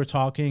time we were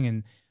talking,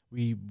 and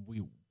we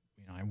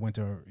I went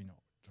to her,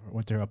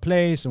 went to her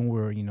place, and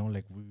we're,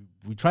 like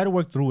we try to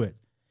work through it.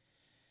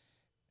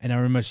 And I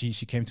remember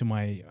she came to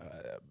my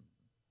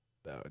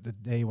the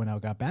day when I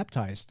got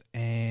baptized,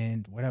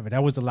 and whatever.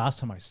 That was the last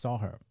time I saw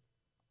her.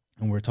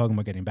 And we were talking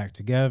about getting back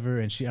together.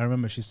 And I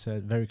remember she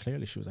said very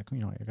clearly, she was like,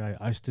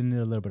 I still need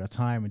a little bit of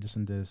time and this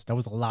and this. That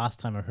was the last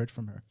time I heard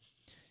from her.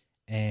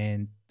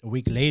 And a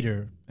week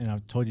later, and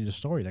I've told you the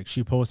story, like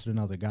she posted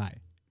another guy.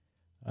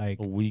 Like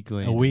a week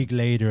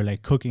later,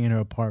 like cooking in her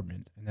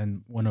apartment. And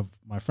then one of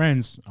my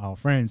friends, our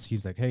friends,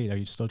 he's like, hey, are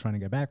you still trying to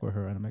get back with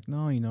her? And I'm like,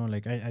 no,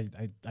 like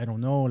I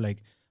don't know. Like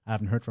I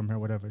haven't heard from her,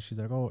 whatever. He's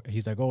like, oh,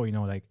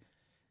 like,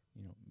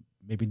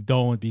 maybe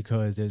don't,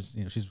 because there's,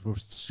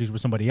 she's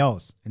with somebody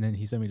else. And then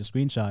he sent me the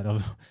screenshot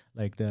of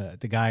like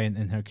the guy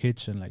in her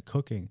kitchen, like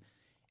cooking.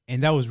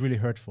 And that was really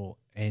hurtful.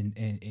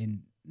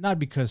 And not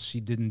because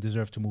she didn't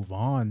deserve to move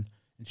on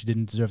and she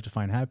didn't deserve to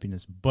find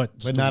happiness, but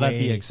not at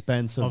the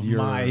expense of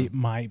your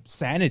my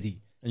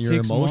sanity and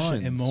your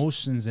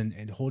emotions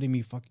and holding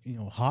me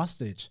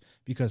hostage,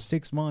 because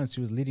 6 months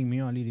she was leading me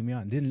on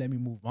and didn't let me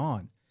move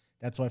on.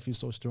 That's why I feel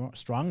so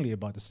strongly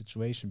about the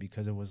situation,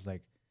 because it was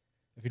like,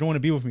 if you don't want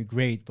to be with me,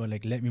 great, but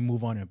like let me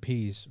move on in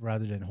peace,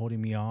 rather than holding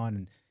me on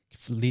and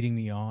leading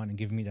me on and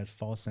giving me that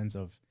false sense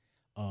of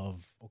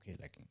okay,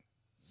 like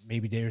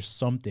maybe there's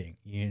something,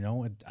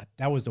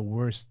 that was the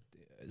worst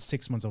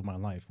 6 months of my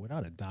life,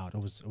 without a doubt.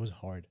 It was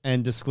hard.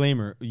 And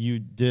disclaimer, you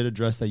did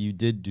address that you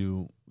did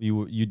do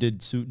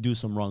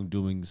some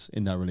wrongdoings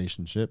in that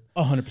relationship.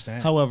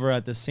 100%. However,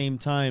 at the same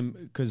time,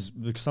 because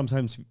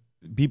sometimes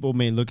people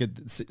may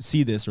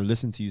see this or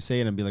listen to you say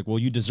it and be like, well,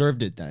 you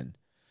deserved it then.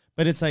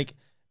 But it's like,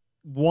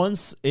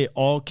 once it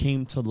all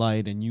came to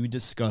light and you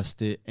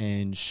discussed it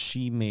and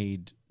she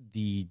made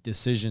the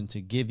decision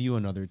to give you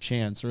another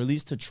chance, or at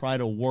least to try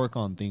to work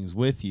on things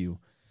with you,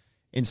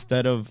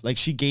 instead of like,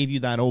 she gave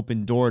you that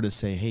open door to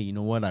say, hey, you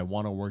know what? I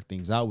want to work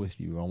things out with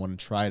you. I want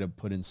to try to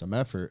put in some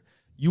effort.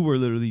 You were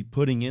literally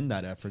putting in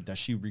that effort that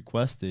she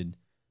requested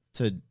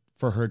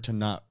for her to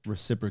not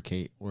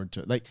reciprocate, or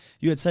to, like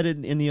you had said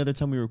it in the other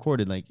time we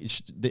recorded, like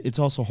it's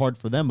also hard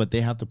for them, but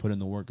they have to put in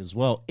the work as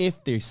well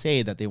if they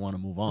say that they want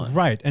to move on,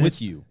 right? And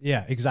with you.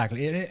 Yeah,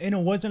 exactly. And it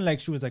wasn't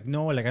like she was like,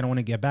 no, like I don't want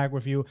to get back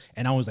with you,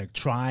 and I was like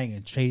trying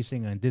and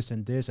chasing and this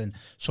and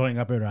showing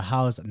up at her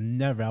house.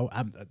 Never,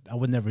 I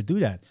would never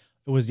do that.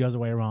 It was the other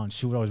way around.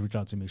 She would always reach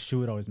out to me. She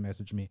would always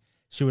message me.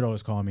 She would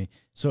always call me.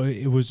 So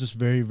it was just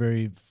very,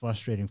 very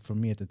frustrating for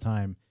me at the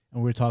time.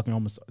 And we were talking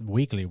almost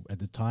weekly at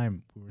the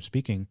time we were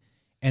speaking.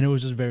 And it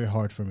was just very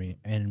hard for me,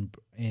 and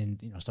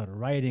started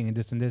writing and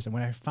this. And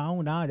when I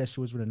found out that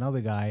she was with another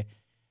guy,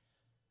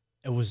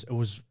 it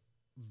was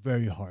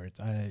very hard.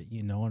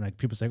 And like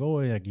people say, oh,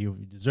 like you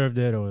deserved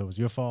it, or it was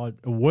your fault.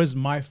 It was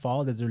my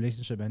fault that the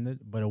relationship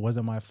ended, but it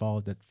wasn't my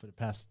fault that for the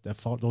past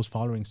those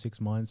following 6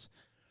 months,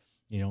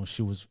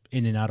 she was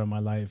in and out of my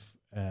life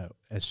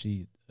as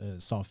she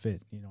saw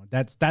fit.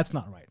 That's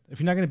not right. If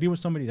you're not gonna be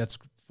with somebody, that's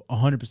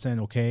 100%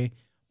 okay,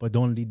 but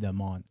don't lead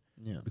them on.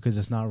 Yeah, because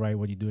it's not right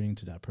what you're doing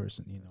to that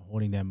person,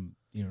 holding them,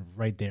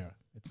 right there.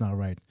 It's not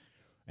right.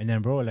 And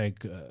then, bro,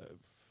 like,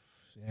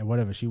 and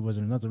whatever, she was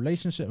in another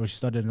relationship, or she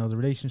started another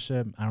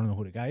relationship. I don't know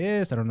who the guy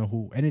is. I don't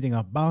know anything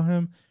about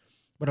him.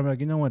 But I'm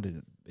like, you know what?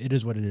 It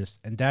is what it is.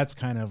 And that's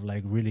kind of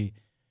like really,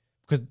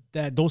 because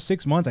those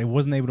 6 months, I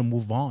wasn't able to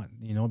move on,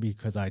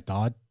 because I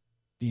thought,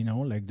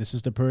 like this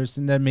is the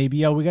person that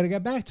maybe we got to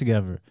get back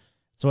together.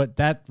 So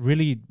that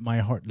really, my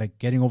heart, like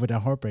getting over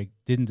that heartbreak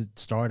didn't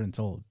start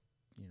until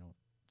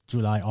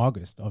July,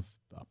 August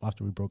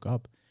after we broke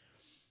up.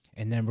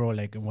 And then, bro,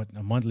 like a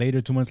month later,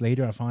 2 months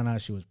later, I found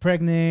out she was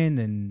pregnant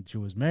and she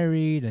was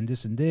married and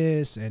this.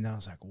 And I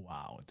was like,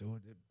 wow, dude,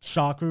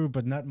 shocker,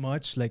 but not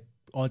much. Like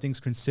all things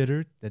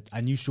considered, that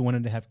I knew she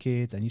wanted to have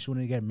kids. I knew she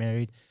wanted to get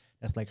married.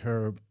 That's like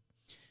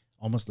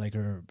almost like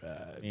her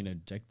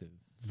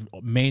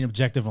main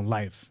objective in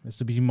life is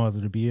to be a mother,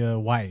 to be a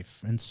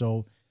wife. And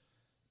so,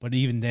 but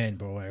even then,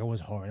 bro, it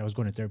was hard. I was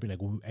going to therapy like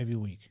every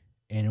week.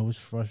 And it was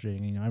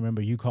frustrating. I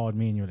remember you called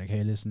me and you were like,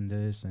 hey, listen to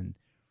this. And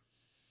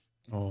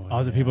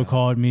other people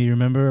called me,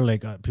 remember?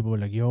 Like people were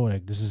like, yo,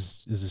 like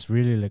is this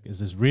really, like, is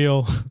this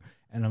real?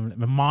 And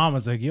my mom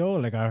was like, yo,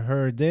 like I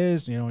heard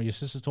this, your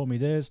sister told me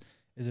this.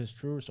 Is this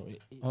true? So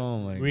it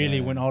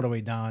really went all the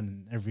way down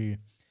in every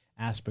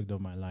aspect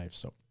of my life.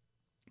 So,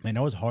 man,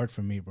 that was hard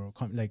for me, bro.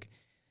 Like,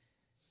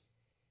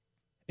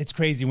 it's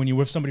crazy when you're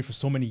with somebody for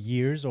so many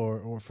years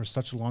or for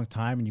such a long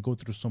time and you go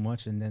through so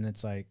much, and then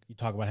it's like you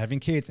talk about having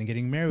kids and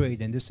getting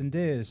married and this.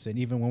 And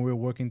even when we were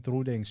working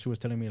through things, she was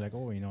telling me like,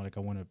 oh, like I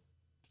want to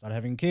start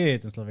having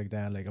kids and stuff like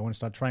that. Like I want to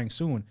start trying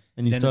soon.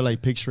 And you start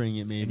like picturing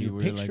it, maybe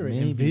we're like,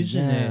 maybe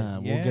envision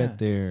it. We'll get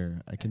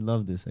there. I can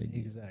love this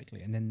idea.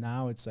 Exactly. And then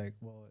now it's like,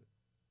 well,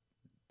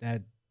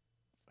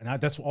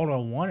 that's all I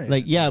wanted.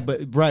 Like, yeah,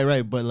 but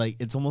right. But like,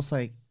 it's almost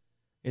like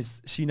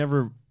she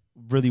never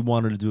really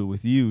wanted to do it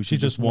with you. She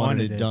just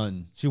wanted it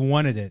done. She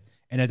wanted it.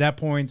 And at that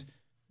point,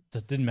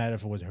 It didn't matter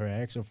if it was her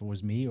ex or if it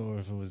was me or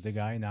if it was the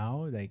guy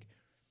now. Like,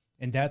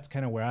 and that's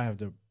kind of where I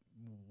have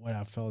what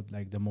I felt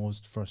like the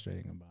most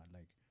frustrating about.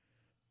 Like,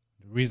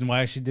 the reason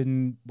why she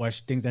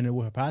thinks ended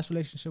with her past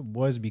relationship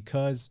was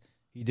because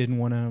he didn't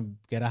want to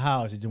get a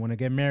house, he didn't want to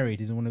get married,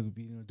 he didn't want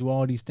to do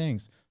all these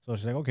things. So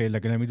she's like, okay,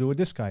 like let me do it with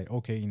this guy.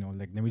 Okay,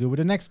 like let me do it with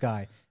the next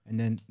guy, and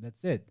then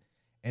that's it.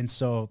 And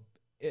so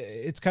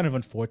it's kind of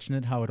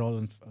unfortunate how it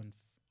all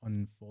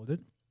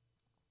unfolded.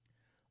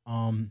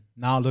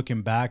 Now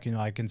looking back,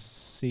 I can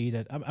see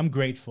that I'm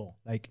grateful.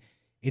 Like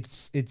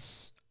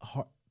it's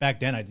hard. Back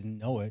then I didn't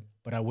know it,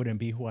 but I wouldn't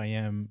be who I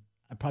am.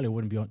 I probably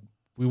wouldn't be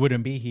we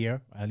wouldn't be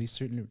here, at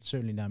least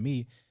certainly not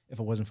me, if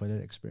it wasn't for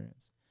that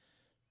experience.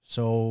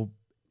 So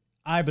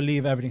I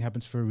believe everything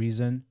happens for a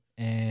reason.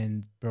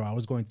 And bro, I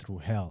was going through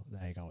hell.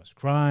 Like I was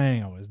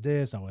crying, I was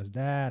this, I was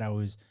that, I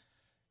was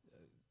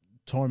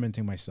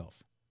tormenting myself.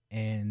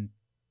 And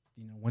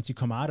once you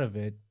come out of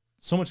it,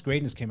 so much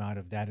greatness came out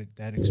of that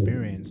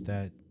experience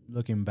that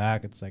looking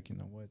back, it's like,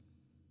 what,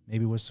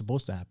 maybe was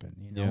supposed to happen,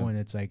 Yeah. And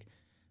it's like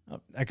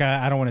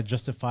I don't want to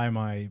justify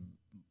my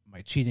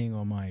cheating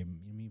or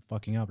me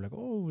fucking up. Like,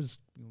 oh, it was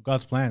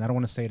God's plan. I don't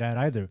want to say that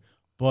either.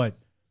 But,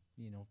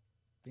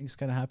 things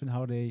kind of happen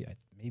how they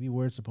maybe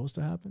were supposed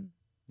to happen,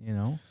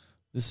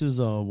 This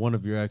is one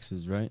of your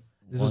exes, right?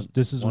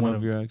 This is one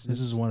of your exes. This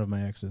is one of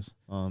my exes.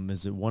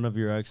 Is it one of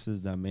your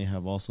exes that may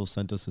have also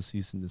sent us a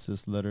cease and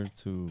desist letter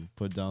to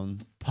put down?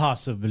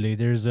 Possibly.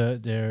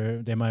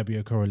 There might be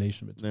a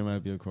correlation between. There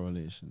might be a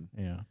correlation.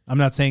 Yeah, I'm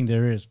not saying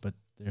there is, but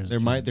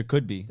there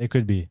could be. There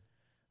could be.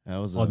 That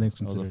was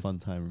a fun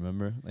time.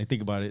 Remember? Like,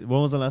 think about it.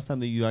 When was the last time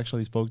that you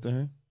actually spoke to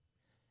her?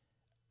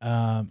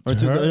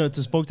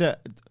 To spoke to.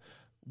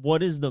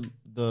 What is the?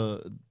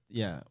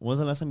 When was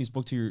the last time you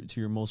spoke to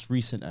your most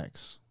recent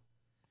ex?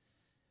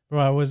 Bro,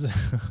 I was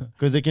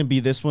because it can be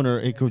this one or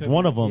it could be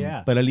one of them.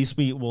 Yeah. But at least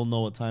we will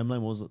know a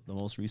timeline. What was the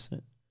most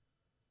recent?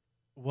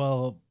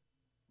 Well,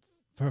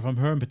 from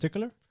her in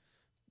particular,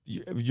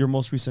 your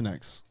most recent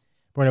ex.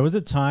 Bro, there was a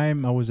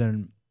time I was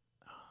in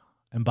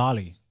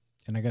Bali,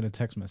 and I got a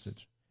text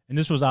message, and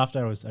this was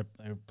after I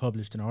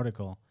published an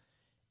article,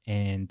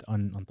 and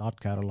on Thought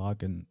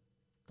Catalog, and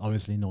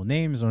obviously no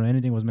names or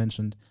anything was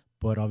mentioned.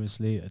 But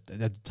obviously, at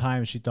the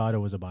time, she thought it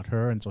was about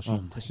her, and so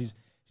she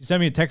sent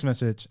me a text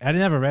message. I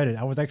never read it.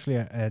 I was actually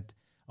I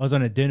was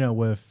on a dinner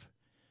with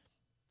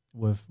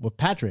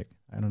Patrick.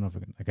 I don't know if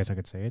I guess I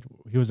could say it.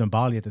 He was in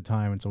Bali at the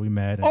time, and so we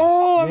met. And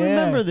I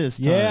remember this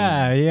time.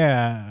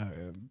 Yeah.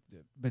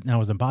 But now I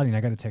was in Bali, and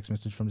I got a text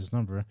message from this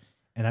number,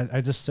 and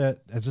I just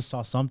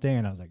saw something,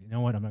 and I was like, you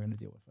know what? I'm not going to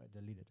deal with it. I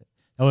deleted it.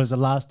 That was the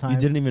last time. You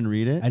didn't even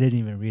read it? I didn't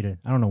even read it.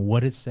 I don't know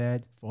what it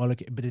said,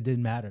 but it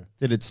didn't matter.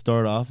 Did it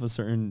start off a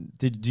certain?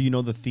 Do you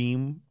know the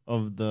theme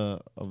of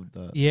the?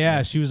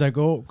 Yeah, she was like,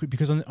 oh,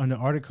 because on the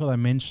article I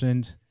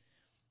mentioned,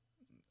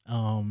 maybe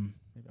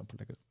I'll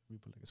put like a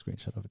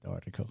screenshot of the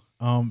article.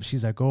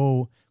 She's like,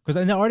 oh, because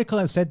in the article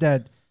I said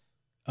that,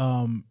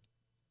 what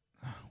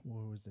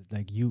was it?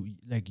 That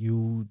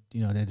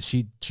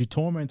she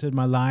tormented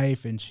my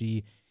life, and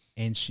she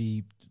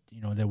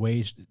the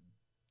way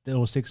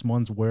those 6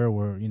 months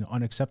were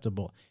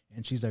unacceptable.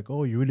 And she's like,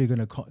 oh, you're really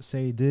gonna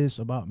say this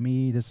about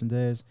me, this and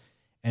this,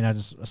 and I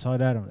saw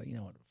that. I'm like, you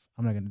know what?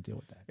 I'm not gonna deal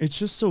with that. It's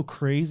just so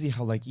crazy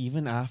how like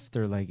even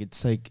after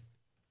it's like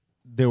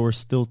there were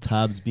still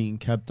tabs being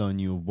kept on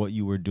you of what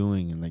you were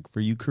doing, and like for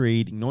you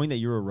creating, knowing that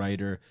you're a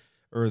writer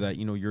or that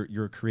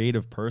you're a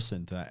creative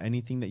person, to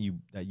anything that you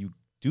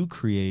do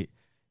create,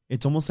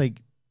 it's almost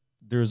like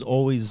there's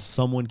always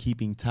someone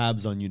keeping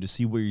tabs on you to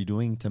see what you're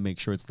doing to make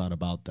sure it's not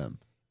about them.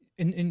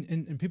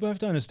 And people have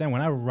to understand,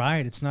 when I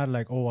write, it's not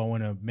like, oh, I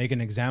want to make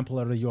an example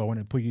out of you, I want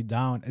to put you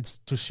down. It's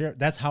to share.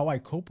 That's how I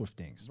cope with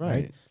things,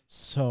 right?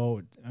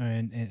 So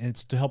and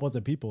it's to help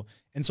other people.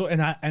 And so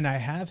and I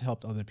have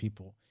helped other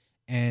people,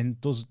 and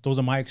those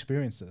are my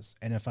experiences.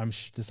 And if I'm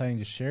deciding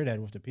to share that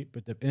with the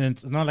people, and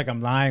it's not like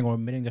I'm lying or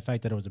admitting the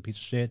fact that it was a piece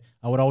of shit.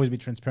 I would always be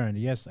transparent.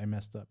 Yes, I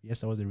messed up.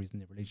 Yes, that was the reason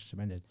the relationship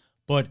ended.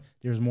 But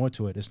there's more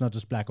to it. It's not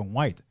just black and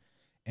white.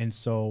 And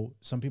so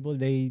some people,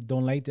 they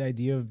don't like the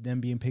idea of them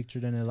being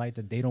pictured in a light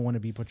that they don't want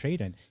to be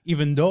portrayed in,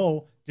 even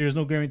though there's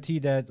no guarantee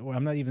that, or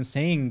I'm not even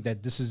saying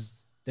that this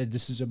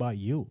is about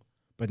you.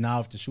 But now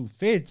if the shoe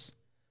fits,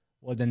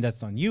 well, then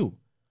that's on you.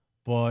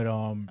 But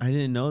I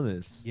didn't know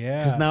this.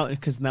 Yeah.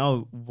 Because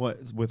now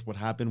what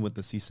happened with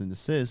the cease and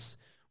desist,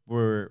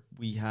 where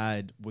we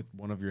had with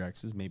one of your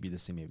exes, maybe the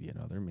same, maybe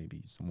another,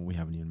 maybe someone we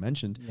haven't even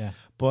mentioned. Yeah.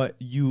 But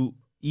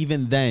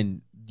even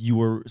then, you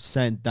were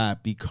sent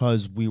that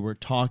because we were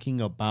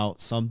talking about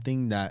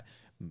something that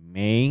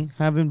may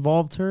have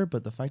involved her,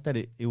 but the fact that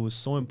it was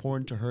so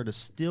important to her to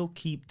still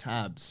keep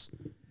tabs.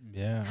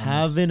 Yeah.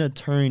 Have an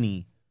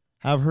attorney.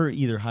 Have her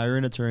either hire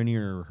an attorney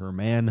or her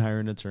man hire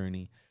an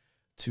attorney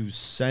to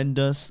send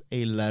us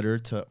a letter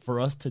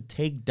for us to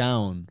take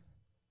down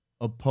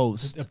a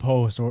post.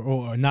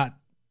 Or not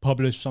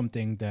publish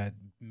something that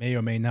may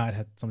or may not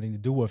have something to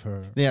do with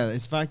her. Yeah,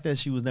 it's the fact that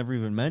she was never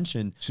even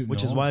mentioned,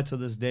 which is why to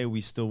this day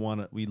we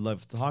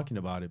love talking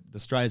about it. The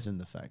Streisand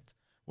effect,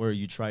 where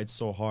you tried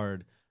so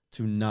hard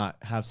to not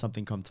have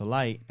something come to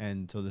light.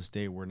 And to this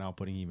day, we're now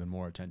putting even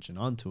more attention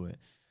onto it.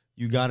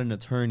 You got an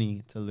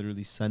attorney to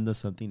literally send us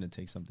something to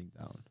take something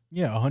down.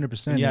 Yeah,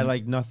 100%. You had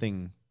like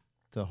nothing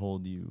to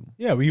hold you.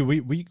 Yeah, we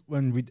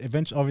when we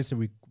eventually, obviously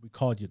we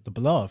called you the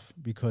bluff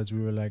because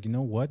we were like, you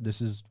know what,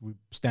 we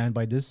stand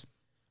by this.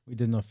 We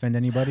didn't offend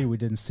anybody. We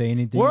didn't say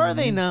anything. Where are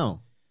they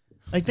now?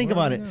 Like, think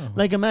about it.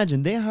 Like,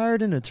 imagine they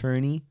hired an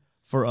attorney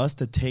for us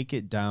to take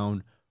it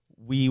down.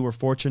 We were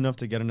fortunate enough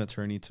to get an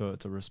attorney to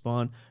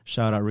respond.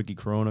 Shout out Ricky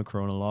Corona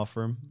Law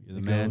Firm. You're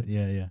the man.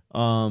 Yeah.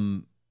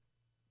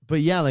 But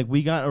yeah, like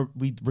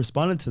we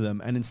responded to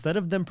them, and instead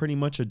of them pretty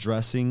much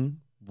addressing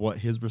what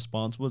his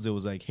response was, it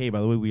was like, hey, by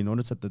the way, we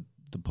noticed that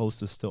the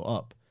post is still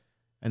up.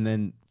 And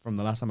then from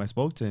the last time I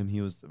spoke to him,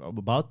 he was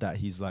about that.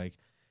 He's like,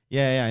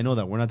 yeah, I know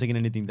that. We're not taking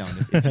anything down.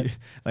 If you,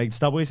 like,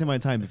 stop wasting my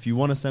time. If you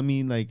want to send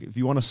me, like, if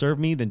you want to serve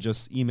me, then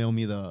just email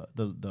me the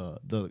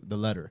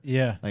letter.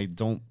 Yeah. Like,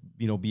 don't,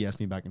 BS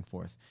me back and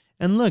forth.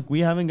 And look, we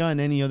haven't gotten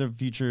any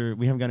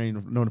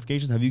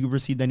notifications. Have you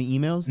received any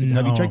emails?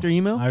 Have you checked your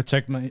email? I've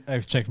checked my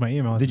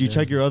emails. Did you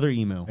check your other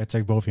email? I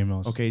checked both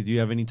emails. Okay. Do you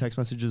have any text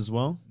messages as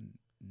well?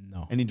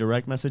 No. Any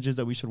direct messages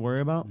that we should worry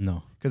about?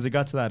 No. Because it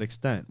got to that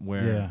extent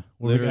where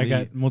I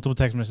got multiple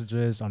text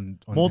messages on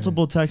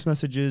multiple text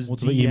messages,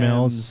 multiple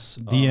DMs, emails,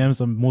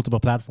 DMs on multiple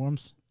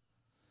platforms.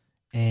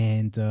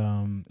 And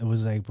it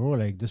was like, bro,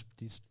 like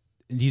these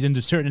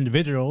certain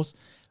individuals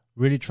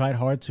really tried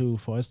hard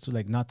for us to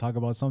like not talk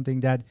about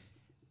something that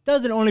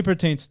doesn't only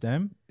pertain to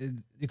them.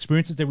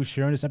 Experiences that we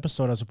share on this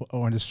episode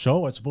or on this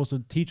show are supposed to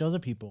teach other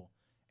people.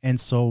 And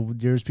so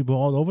there's people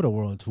all over the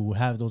world who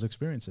have those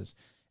experiences.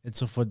 And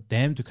so for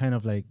them to kind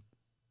of like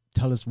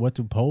tell us what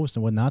to post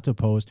and what not to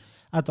post,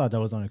 I thought that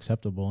was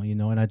unacceptable,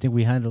 and I think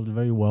we handled it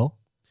very well.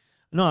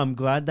 No, I'm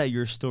glad that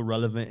you're still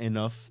relevant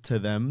enough to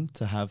them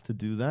to have to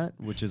do that,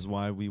 which is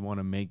why we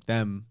want to make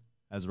them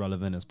as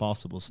relevant as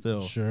possible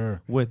still.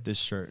 Sure. With this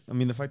shirt. I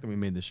mean, the fact that we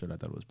made this shirt, I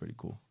thought was pretty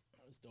cool.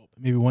 That was dope.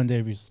 Maybe one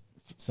day we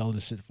sell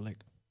this shit for like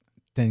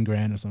 10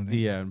 grand or something.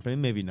 Yeah, but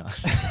maybe not.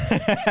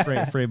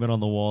 frame it on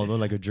the wall, though,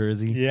 like a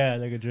jersey. Yeah,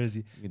 like a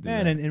jersey.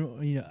 Man,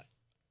 and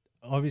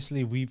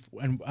obviously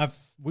I've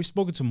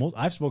spoken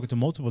to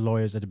multiple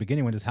lawyers at the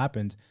beginning when this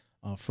happened,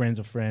 friends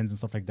of friends and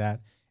stuff like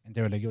that, and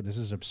they were like, yo, this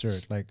is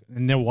absurd. Like,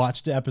 and they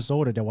watched the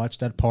episode or they watched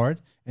that part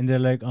and they're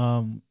like,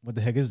 what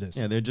the heck is this?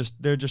 Yeah, they're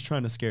just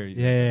trying to scare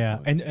you. Yeah.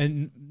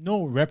 And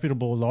no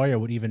reputable lawyer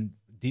would even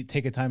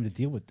take a time to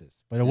deal with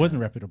this, but it wasn't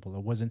reputable.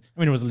 It wasn't. I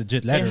mean, it was a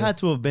legit letter. It had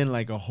to have been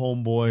like a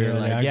homeboy or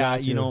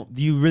like,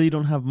 you really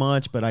don't have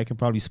much, but I can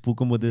probably spook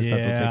them with this. That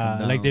will take them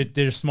down. Like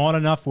they're small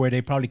enough where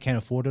they probably can't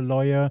afford a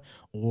lawyer,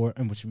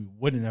 and which we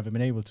wouldn't have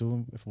been able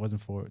to if it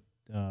wasn't for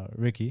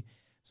Ricky.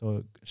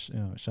 So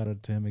shout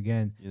out to him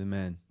again. You're the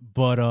man.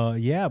 But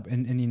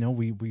and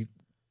we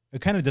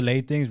it kind of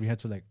delayed things. We had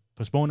to like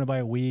postpone it by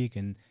a week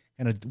and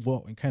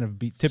kind of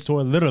be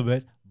tiptoe a little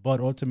bit, but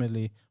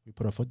ultimately we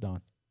put our foot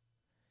down.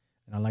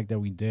 And I like that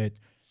we did.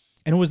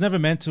 And it was never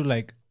meant to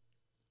like,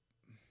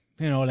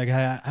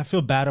 I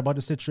feel bad about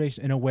the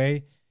situation in a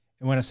way.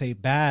 And when I say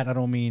bad, I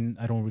don't mean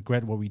I don't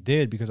regret what we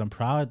did because I'm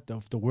proud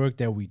of the work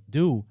that we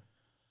do.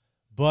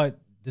 But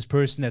this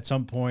person at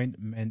some point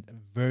meant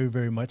very,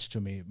 very much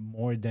to me,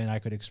 more than I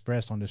could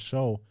express on the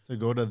show. To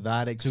go to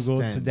that extent.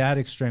 To go to that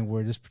extent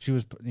where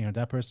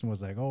that person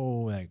was like,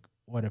 oh, like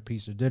what a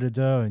piece of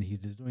da-da-da, and he's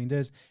just doing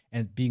this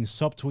and being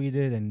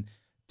subtweeted and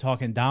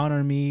talking down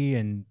on me,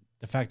 and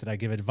the fact that I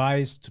give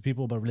advice to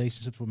people about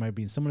relationships who might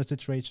be in similar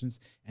situations,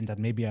 and that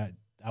maybe I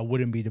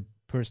wouldn't be the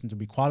person to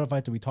be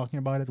qualified to be talking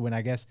about it when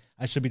I guess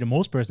I should be the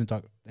most person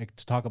to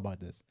talk about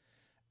this.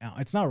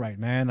 It's not right,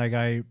 man. Like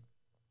I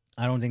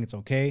don't think it's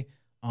okay.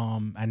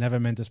 I never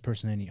meant this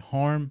person any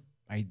harm.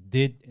 I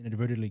did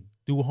inadvertently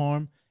do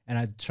harm, and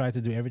I tried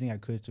to do everything I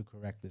could to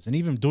correct this. And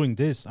even doing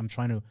this, I'm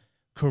trying to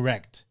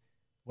correct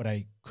what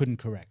I couldn't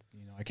correct.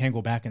 I can't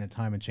go back in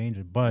time and change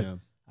it, but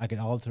I can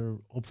alter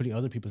hopefully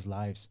other people's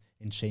lives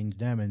and change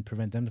them and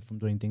prevent them from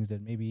doing things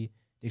that maybe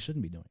they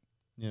shouldn't be doing.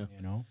 Yeah.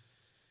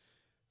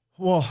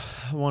 Well,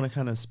 I want to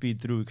kind of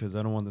speed through because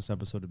I don't want this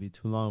episode to be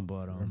too long,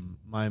 but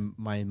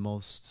my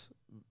most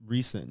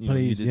recent,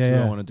 please, you did too.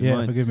 I want to do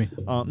mine. Forgive me.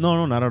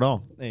 No, not at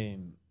all.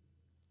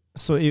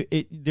 So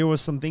there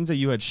was some things that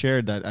you had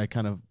shared that I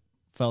kind of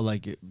felt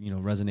like it,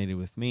 resonated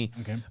with me.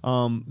 Okay.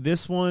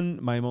 This one,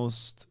 my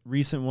most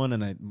recent one,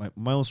 and my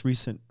most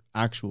recent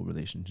actual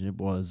relationship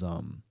was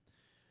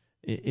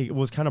it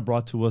was kind of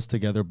brought to us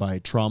together by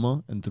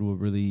trauma and through a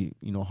really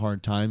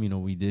hard time.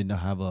 We did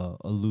have a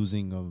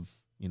losing of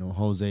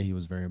Jose. He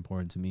was very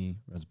important to me.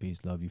 Rest in peace,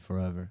 love you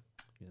forever.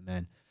 You're the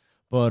man.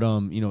 But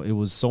it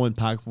was so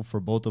impactful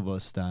for both of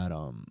us that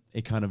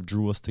it kind of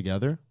drew us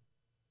together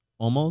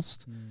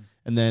almost.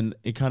 And then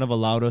it kind of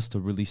allowed us to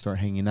really start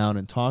hanging out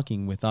and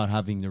talking without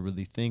having to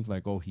really think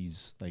like, oh,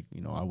 he's like,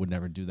 I would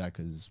never do that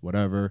because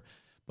whatever.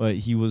 But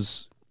he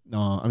was,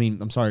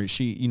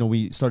 she,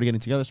 we started getting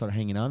together, started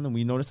hanging out, and then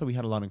we noticed that we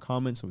had a lot in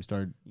common. So we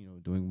started,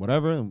 doing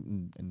whatever,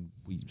 and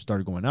we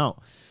started going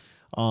out.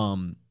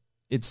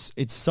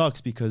 it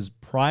sucks because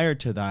prior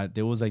to that,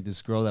 there was like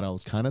this girl that I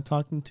was kind of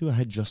talking to. I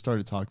had just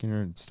started talking to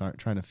her and start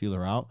trying to feel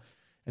her out,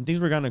 and things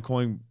were kind of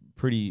going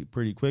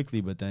pretty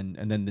quickly. But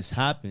then this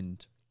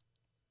happened,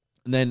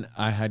 and then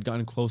I had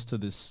gotten close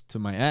to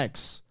my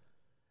ex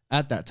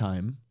at that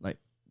time, like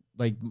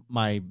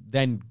my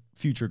then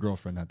future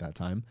girlfriend at that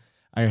time.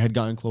 I had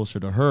gotten closer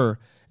to her,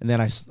 and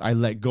then I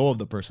let go of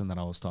the person that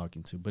I was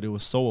talking to. But it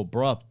was so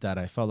abrupt that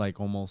I felt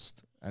like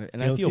almost, and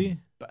guilty? I feel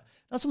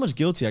not so much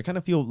guilty. I kind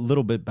of feel a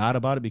little bit bad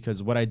about it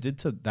because what I did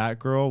to that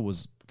girl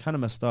was kind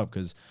of messed up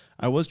because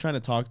I was trying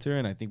to talk to her,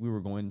 and I think we were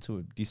going into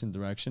a decent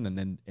direction. And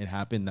then it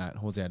happened that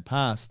Jose had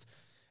passed,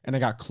 and I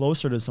got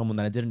closer to someone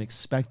that I didn't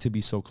expect to be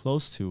so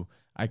close to.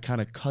 I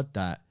kind of cut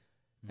that,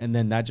 and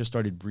then that just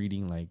started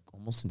breeding like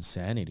almost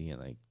insanity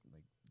and like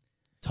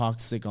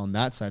toxic on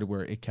that side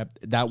where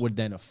that would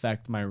then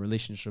affect my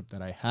relationship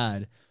that I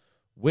had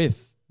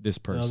with this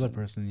person. The other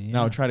person, yeah.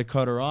 Now I would try to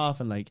cut her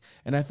off and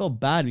I felt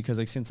bad because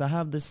like since I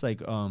have this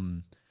like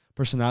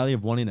personality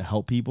of wanting to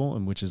help people,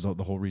 and which is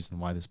the whole reason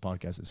why this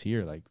podcast is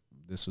here. Like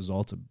this was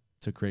all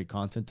to create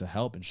content to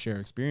help and share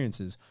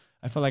experiences.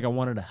 I felt like I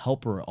wanted to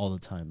help her all the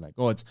time. Like,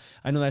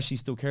 I know that she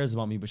still cares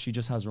about me, but she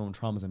just has her own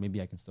traumas and maybe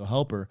I can still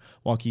help her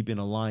while keeping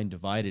a line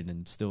divided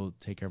and still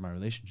take care of my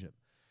relationship.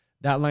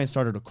 That line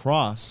started to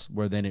cross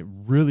where then it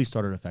really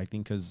started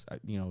affecting because,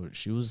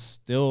 she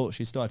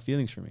still had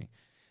feelings for me.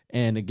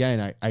 And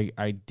again,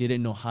 I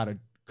didn't know how to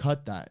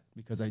cut that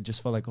because I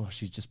just felt like,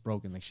 she's just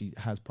broken. Like she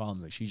has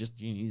problems. Like she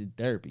needed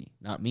therapy,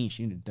 not me.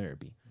 She needed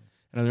therapy.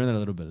 And I learned that a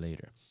little bit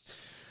later.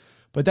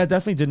 But that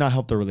definitely did not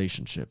help the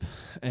relationship.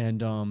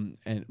 But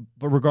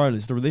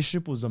regardless, the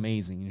relationship was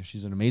amazing.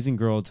 She's an amazing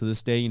girl to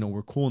this day.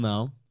 We're cool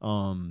now.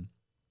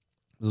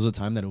 There was a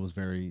time that it was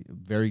very,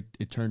 very,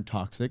 it turned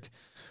toxic.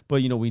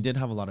 But, we did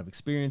have a lot of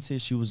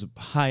experiences. She was a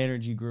high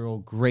energy girl,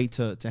 great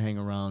to hang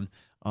around.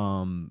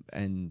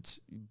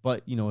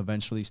 But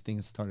eventually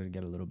things started to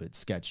get a little bit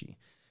sketchy,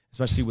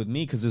 especially with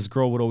me, because this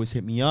girl would always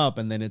hit me up.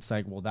 And then it's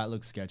like, well, that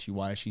looks sketchy.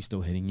 Why is she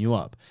still hitting you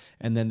up?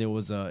 And then there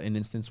was an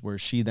instance where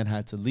she then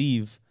had to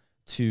leave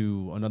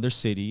to another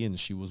city and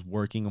she was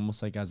working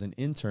almost like as an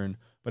intern.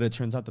 But it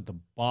turns out that the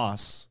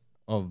boss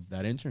of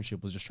that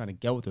internship was just trying to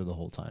get with her the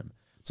whole time.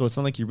 So it's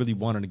not like he really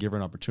wanted to give her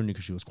an opportunity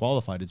because she was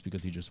qualified. It's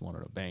because he just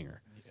wanted to bang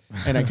her.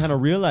 Yeah. And I kind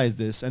of realized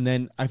this. And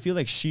then I feel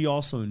like she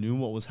also knew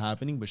what was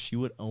happening, but she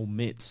would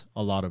omit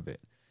a lot of it.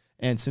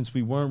 And since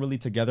we weren't really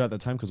together at the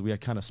time because we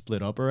had kind of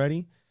split up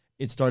already,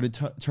 it started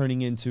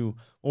turning into,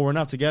 well, we're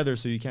not together,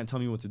 so you can't tell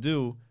me what to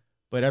do.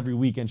 But every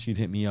weekend she'd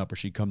hit me up or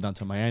she'd come down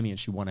to Miami and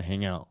she'd want to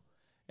hang out.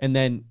 And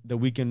then the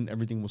weekend,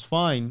 everything was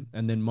fine.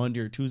 And then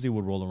Monday or Tuesday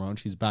would roll around.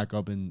 She's back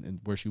up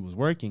in where she was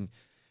working.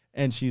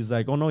 And she's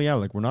like, oh, no, yeah,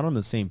 like, we're not on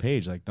the same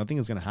page. Like, nothing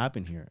is going to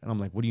happen here. And I'm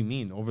like, what do you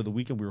mean? Over the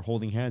weekend, we were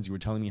holding hands. You were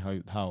telling me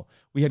how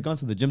we had gone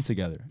to the gym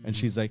together. Mm-hmm. And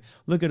she's like,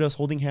 look at us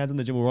holding hands in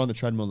the gym. We were on the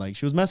treadmill. Like,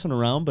 she was messing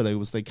around, but it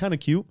was, like, kind of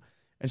cute.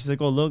 And she's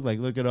like, oh, look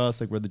at us.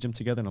 Like, we're at the gym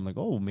together. And I'm like,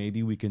 oh,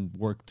 maybe we can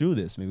work through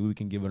this. Maybe we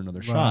can give it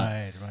another shot.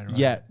 Right.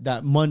 Yet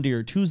that Monday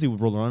or Tuesday would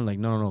roll around. Like,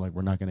 no, like,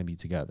 we're not going to be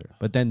together.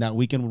 But then that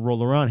weekend would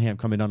roll around. Hey, I'm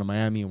coming down to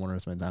Miami and wanted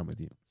to spend time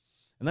with you.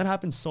 And that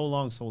happened so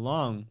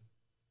long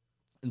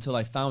until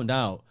I found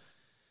out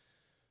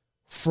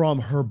from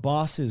her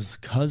boss's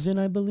cousin,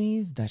 I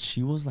believe, that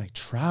she was like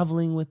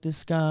traveling with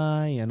this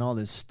guy and all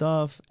this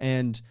stuff.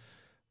 And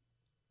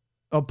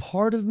a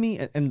part of me,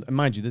 and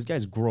mind you, this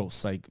guy's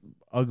gross, like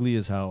ugly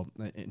as hell.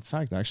 In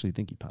fact, I actually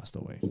think he passed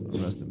away.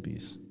 Rest in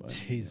peace. But,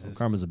 Jesus.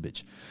 Karma's a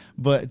bitch.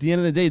 But at the end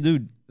of the day,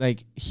 dude,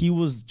 like he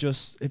was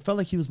just, it felt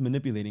like he was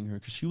manipulating her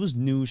because she was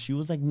new. She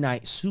was like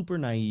super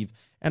naive.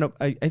 And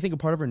I think a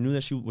part of her knew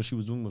that what she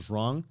was doing was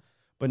wrong,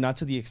 but not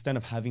to the extent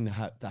of having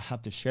to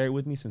have to share it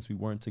with me since we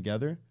weren't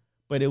together.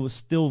 But it was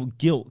still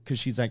guilt because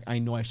she's like, I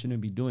know I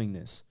shouldn't be doing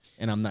this.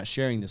 And I'm not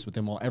sharing this with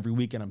him all every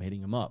weekend. I'm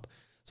hitting him up.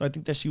 So I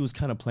think that she was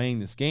kind of playing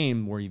this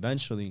game where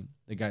eventually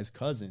the guy's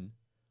cousin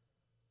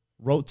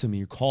wrote to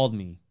me or called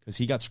me because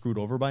he got screwed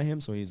over by him.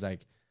 So he's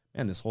like,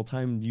 man, this whole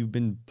time you've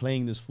been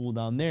playing this fool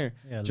down there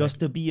just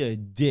to be a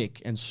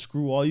dick and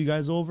screw all you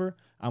guys over.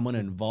 I'm going to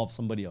involve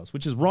somebody else,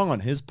 which is wrong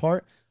on his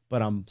part,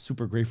 but I'm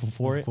super grateful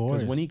for it.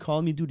 Because when he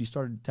called me, dude, he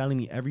started telling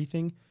me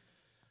everything.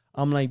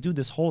 I'm like, dude,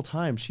 this whole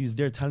time she's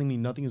there telling me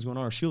nothing is going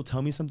on. Or she'll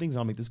tell me some things.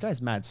 And I'm like, this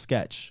guy's mad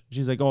sketch.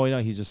 She's like, oh,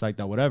 yeah, he's just like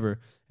that, whatever.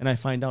 And I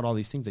find out all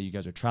these things that you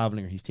guys are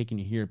traveling or he's taking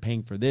you here,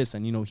 paying for this.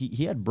 And,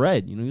 he had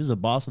bread. He was the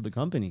boss of the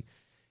company.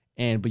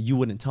 But you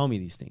wouldn't tell me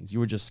these things. You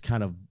were just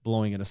kind of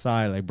blowing it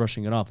aside, like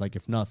brushing it off, like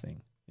if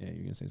nothing. Yeah, you're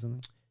going to say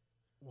something?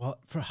 Well,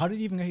 how did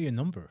he even get your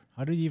number?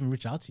 How did he even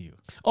reach out to you?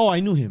 Oh, I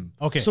knew him.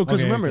 Okay. So,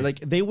 because remember, like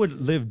they would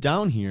live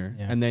down here.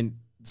 Yeah. And then,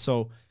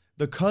 so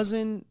the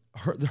cousin,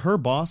 her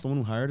boss, the one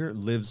who hired her,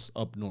 lives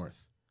up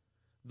north.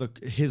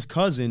 His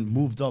cousin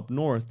moved up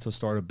north to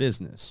start a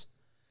business.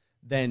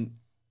 Then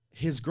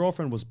his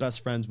girlfriend was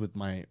best friends with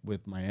my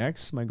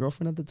ex, my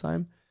girlfriend at the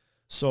time.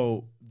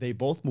 So they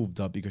both moved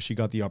up because she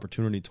got the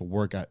opportunity to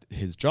work at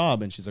his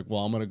job. And she's like,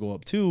 well, I'm going to go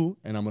up too.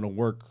 And I'm going to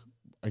work,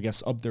 I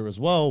guess, up there as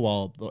well.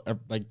 While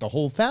the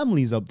whole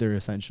family's up there,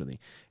 essentially.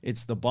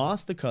 It's the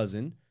boss, the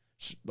cousin.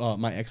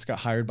 my ex got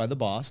hired by the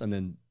boss, and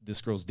then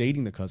this girl's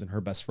dating the cousin,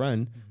 her best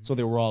friend. So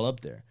they were all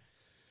up there.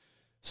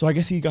 So I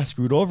guess he got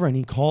screwed over, and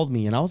he called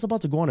me, and I was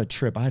about to go on a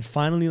trip. I had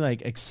finally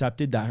like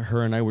accepted that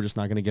her and I were just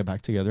not going to get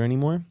back together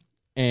anymore.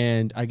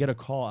 And I get a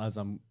call as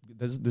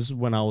this is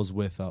when I was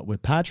with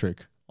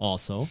Patrick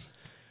also.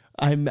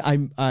 I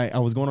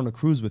was going on a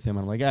cruise with him,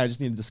 and I'm like, yeah, I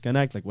just need to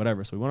disconnect, like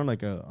whatever. So we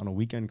went on a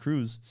weekend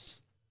cruise,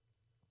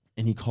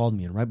 and he called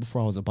me, and right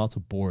before I was about to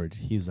board,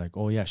 he's like,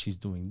 oh yeah, she's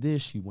doing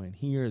this, she went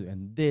here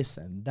and this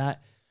and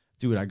that.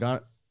 Dude, I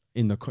got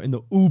in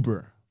the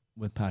Uber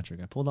with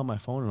Patrick. I pulled out my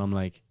phone, and I'm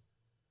like,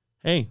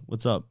 hey,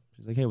 what's up?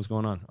 She's like, hey, what's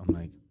going on? I'm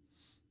like,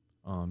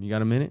 you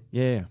got a minute?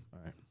 Yeah. All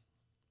right.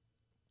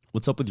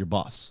 What's up with your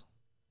boss?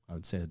 I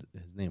would say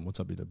his name. What's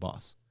up with your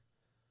boss?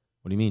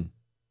 What do you mean?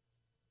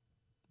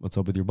 What's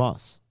up with your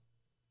boss?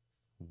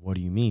 What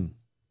do you mean?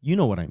 You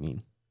know what I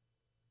mean.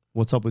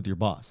 What's up with your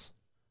boss?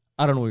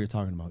 I don't know what you're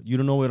talking about. You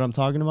don't know what I'm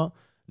talking about?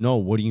 No,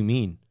 what do you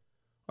mean?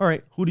 All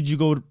right, who did you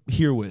go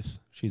here with?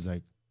 She's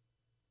like,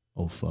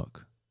 oh,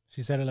 fuck.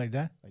 She said it like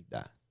that? Like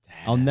that.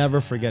 I'll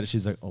never forget it.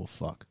 She's like, oh,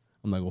 fuck.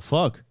 I'm like, oh,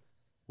 fuck.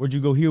 Where'd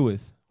you go here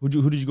with? Who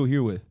did you go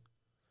here with?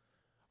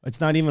 It's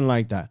not even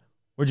like that.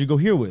 Where'd you go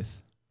here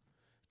with?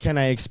 Can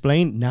I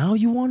explain? Now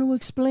you want to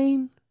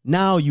explain?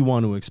 Now you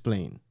want to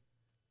explain.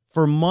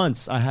 For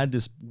months, I had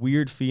this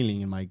weird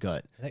feeling in my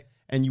gut.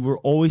 And you were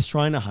always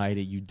trying to hide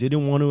it. You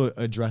didn't want to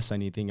address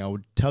anything. I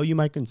would tell you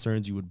my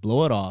concerns. You would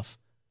blow it off.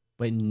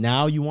 But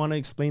now you want to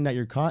explain that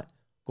you're caught?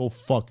 Go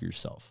fuck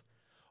yourself.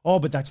 Oh,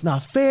 but that's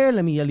not fair.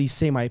 Let me at least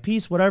say my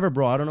piece. Whatever,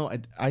 bro. I don't know.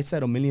 I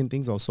said a million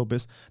things. I was so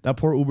pissed. That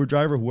poor Uber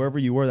driver, whoever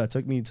you were that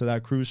took me to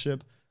that cruise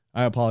ship,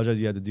 I apologize.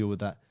 You had to deal with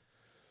that.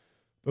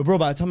 But, bro,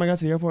 by the time I got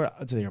to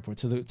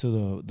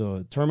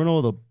the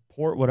terminal, the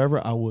port,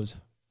 whatever, I was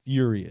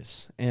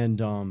furious. And,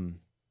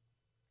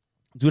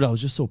 dude, I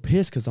was just so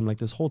pissed because I'm like,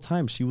 this whole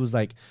time she was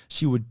like,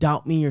 she would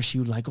doubt me, or she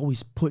would like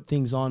always put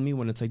things on me,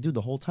 when it's like, dude,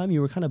 the whole time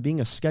you were kind of being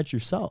a sketch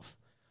yourself.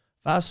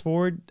 Fast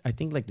forward, I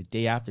think like the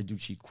day after,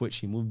 dude, she quit.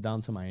 She moved down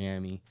to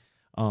Miami.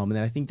 And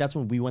then I think that's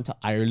when we went to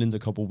Ireland a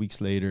couple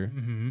weeks later.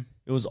 Mm-hmm.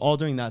 It was all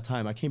during that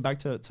time. I came back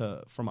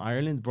from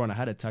Ireland, bro, and I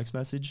had a text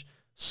message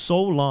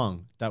so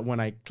long that when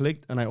I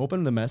clicked and I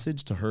opened the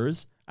message to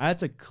hers, I had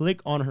to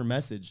click on her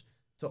message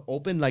to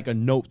open like a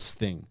notes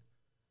thing.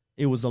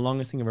 It was the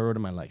longest thing I've ever read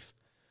in my life.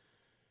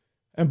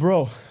 And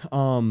bro,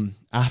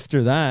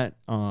 after that,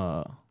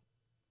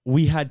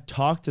 we had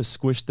talked to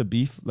squish the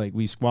beef. Like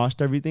we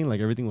squashed everything. Like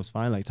everything was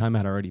fine. Like time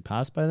had already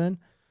passed by then.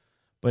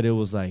 But it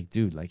was like,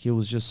 dude, like it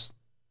was just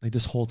like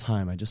this whole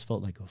time I just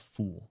felt like a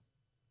fool.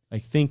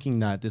 Like thinking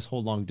that this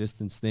whole long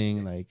distance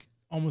thing, like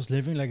almost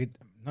living like it,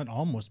 not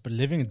almost, but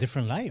living a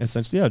different life.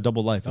 Essentially, yeah,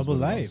 double life. Double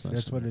life.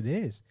 That's what it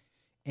is.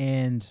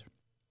 And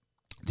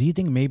do you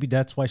think maybe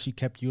that's why she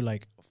kept you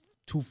like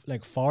too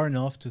like far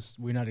enough to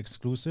we're not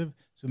exclusive?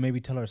 So maybe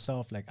tell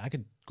herself like I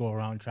could go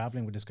around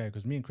traveling with this guy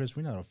because me and Chris,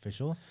 we're not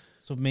official.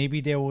 So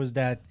maybe there was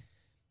that.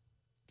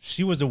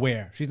 She was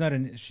aware. She's not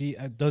she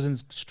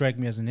doesn't strike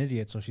me as an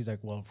idiot. So she's like,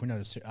 well, if we're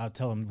not, I'll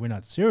tell him we're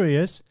not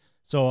serious.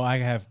 So I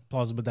have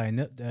plausible what's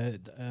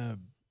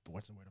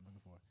the word I'm looking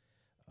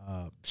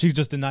for? She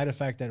just denied the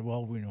fact that,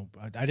 well,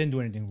 I didn't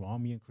do anything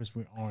wrong. Me and Chris,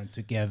 we aren't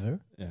together.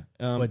 Yeah.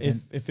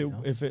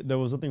 If there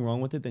was nothing wrong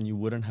with it, then you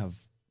wouldn't have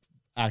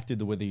acted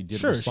the way that you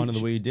did, responded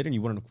the way you did, and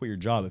you wouldn't have quit your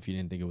job if you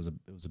didn't think it was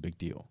a big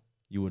deal.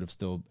 You would have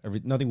still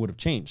nothing would have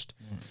changed.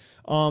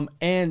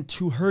 And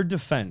to her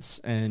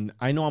defense, and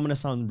I know I'm gonna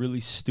sound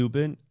really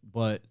stupid,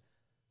 but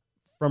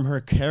from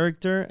her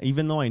character,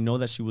 even though I know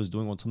that she was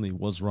doing what something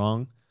was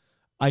wrong,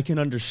 I can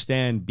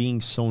understand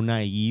being so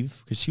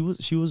naive, because she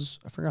was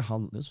I forgot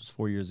how, this was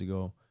 4 years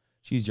ago.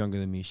 She's younger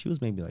than me. She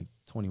was maybe like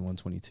 21,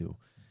 22.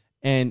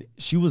 And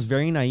she was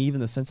very naive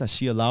in the sense that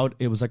she allowed,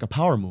 it was like a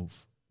power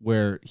move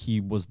where he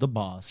was the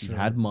boss. He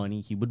had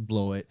money. He would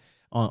blow it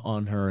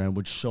on her and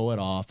would show it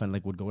off and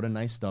like would go to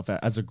nice stuff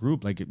as a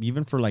group, like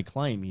even for like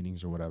client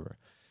meetings or whatever.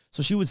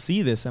 So she would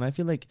see this, and I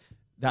feel like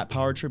that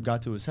power trip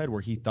got to his head where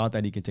he thought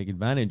that he could take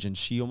advantage, and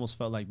she almost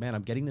felt like, man,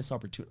 I'm getting this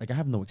opportunity. Like I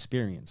have no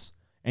experience,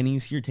 and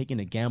he's here taking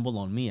a gamble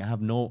on me. I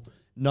have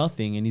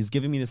nothing, and he's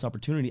giving me this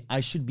opportunity.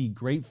 I should be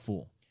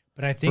grateful.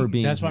 But I think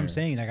that's what I'm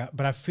saying. Like,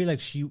 but I feel like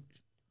she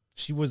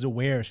was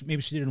aware.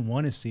 Maybe she didn't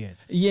want to see it.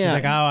 Yeah.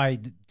 She's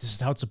like, this is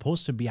how it's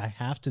supposed to be. I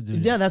have to do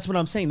this. Yeah, that's what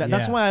I'm saying.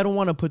 That's why I don't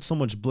want to put so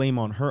much blame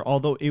on her,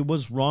 although it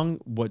was wrong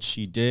what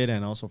she did,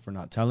 and also for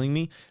not telling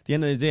me. At the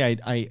end of the day,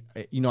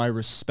 I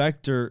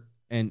respect her,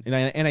 and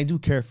I do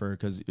care for her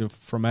because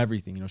from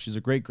everything, she's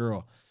a great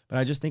girl. But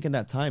I just think in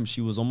that time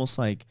she was almost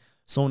like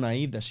so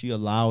naive that she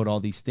allowed all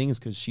these things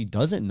because she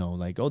doesn't know,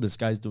 like, oh, this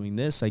guy's doing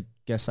this. I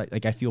guess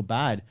I feel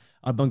bad.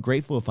 I'm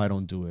ungrateful if I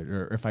don't do it,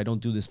 or if I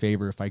don't do this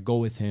favor, if I go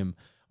with him.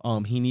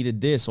 He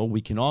needed this. Oh,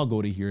 we can all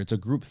go to here. It's a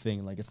group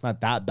thing. Like, it's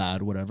not that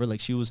bad, whatever. Like,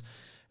 she was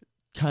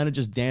kind of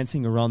just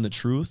dancing around the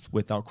truth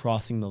without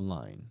crossing the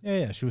line.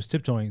 Yeah. She was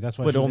tiptoeing. That's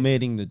why. But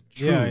omitting the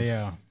truth.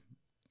 Yeah.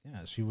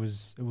 yeah, she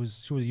was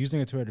using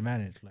it to her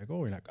advantage. Like,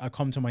 oh, like I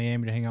come to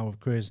Miami to hang out with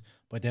Chris,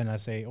 but then I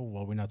say, oh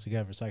well, we're not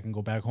together, so I can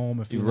go back home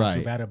and feel not too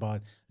Right. bad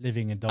about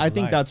living in double I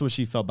think life. that's what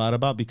she felt bad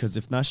about, because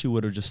if not, she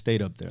would have just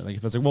stayed up there. Like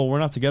if it's like, well, we're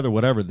not together,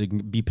 whatever, they can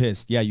be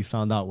pissed. Yeah, you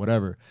found out,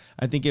 whatever.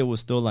 I think it was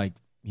still like,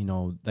 you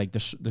know, like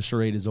the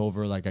charade is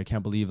over. Like I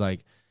can't believe,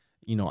 like,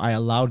 you know, I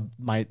allowed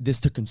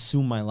this to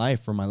consume my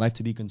life, for my life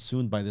to be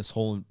consumed by this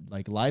whole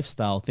like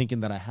lifestyle,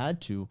 thinking that I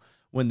had to,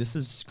 when this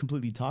is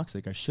completely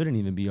toxic. I shouldn't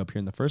even be up here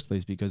in the first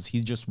place, because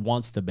he just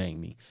wants to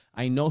bang me.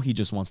 I know he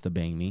just wants to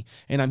bang me,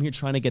 and I'm here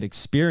trying to get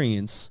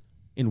experience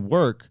in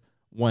work,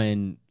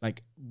 when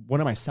like,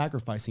 what am I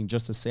sacrificing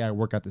just to say I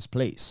work at this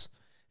place?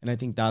 And I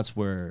think that's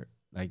where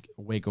like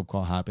a wake up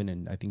call happened,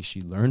 and I think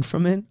she learned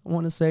from it, I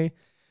want to say.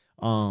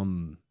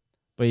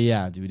 But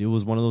yeah, dude, it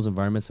was one of those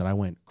environments that I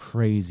went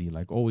crazy,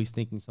 like always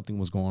thinking something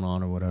was going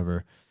on or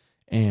whatever,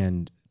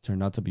 and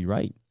turned out to be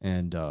right.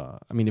 And I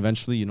mean,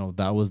 eventually, you know,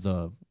 that was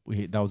the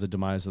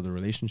demise of the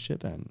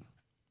relationship, and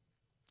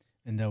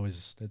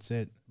that's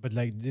it. But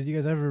like, did you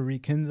guys ever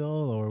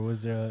rekindle, or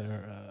was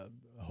there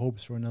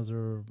hopes for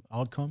another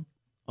outcome?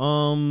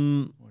 Or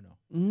no?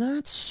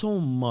 not so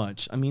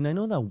much. I mean, I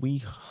know that we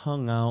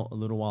hung out a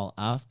little while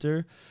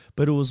after,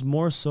 but it was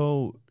more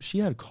so she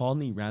had called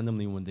me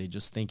randomly one day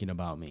just thinking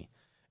about me.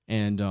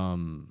 And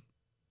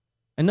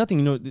nothing,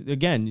 you know,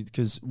 again,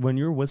 because when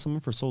you're with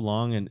someone for so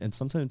long, and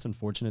sometimes it's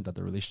unfortunate that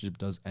the relationship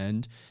does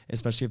end,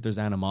 especially if there's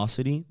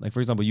animosity. Like, for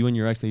example, you and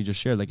your ex that you just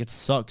shared, like, it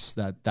sucks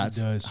that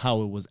that's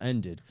how it was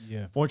ended.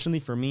 Yeah. Fortunately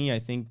for me, I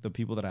think the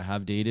people that I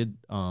have dated,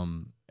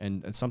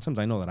 and sometimes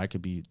I know that I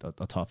could be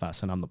a tough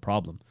ass and I'm the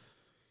problem.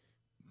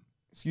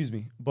 Excuse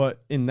me.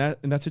 But in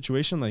that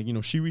situation, like, you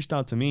know, she reached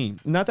out to me.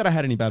 Not that I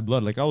had any bad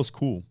blood. Like, I was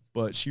cool.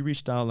 But she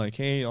reached out like,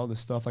 hey, all this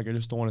stuff. Like, I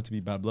just don't want it to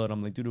be bad blood.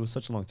 I'm like, dude, it was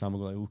such a long time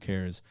ago. Like, who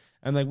cares?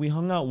 And, like, we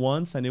hung out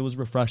once, and it was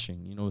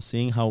refreshing, you know,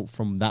 seeing how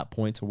from that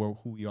point to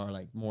who we are,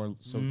 like, more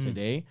so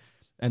today.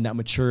 And that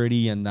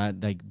maturity and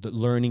that, like, the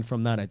learning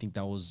from that, I think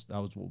that was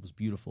what was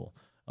beautiful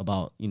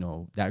about, you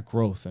know, that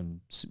growth and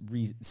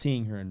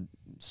seeing her, and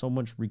so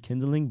much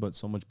rekindling, but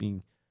so much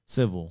being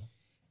civil.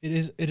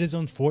 It is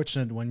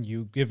unfortunate when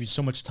you give you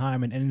so much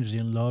time and energy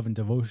and love and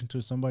devotion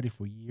to somebody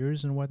for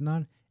years and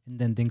whatnot, and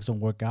then things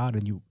don't work out,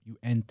 and you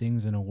end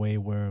things in a way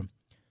where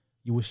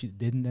you wish it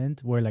didn't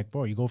end. Where, like,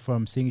 bro, you go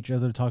from seeing each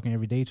other, talking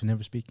every day, to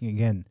never speaking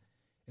again.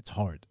 It's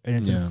hard, and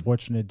it's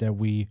unfortunate that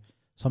we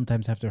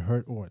sometimes have to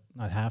hurt, or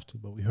not have to,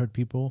 but we hurt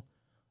people,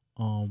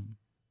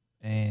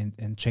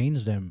 and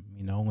change them,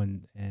 you know,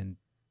 and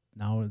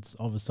now it's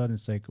all of a sudden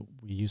it's like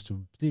we used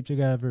to sleep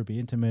together, be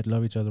intimate,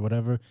 love each other,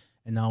 whatever,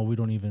 and now we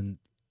don't even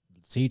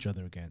see each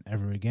other again,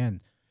 ever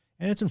again.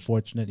 And it's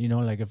unfortunate, you know,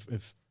 like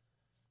if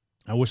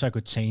I wish I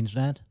could change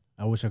that.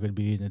 I wish I could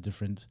be in a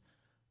different,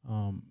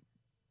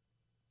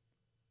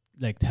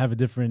 like, to have a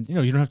different, you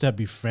know, you don't have to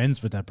be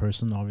friends with that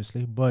person,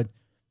 obviously, but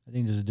I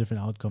think there's a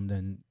different outcome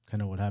than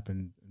kind of what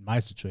happened in my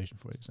situation,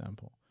 for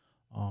example.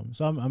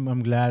 So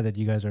I'm glad that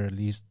you guys are at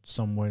least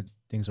somewhere,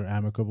 things are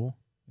amicable,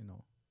 you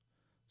know,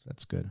 so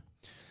that's good.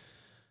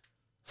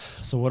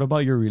 So what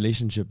about your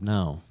relationship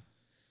now?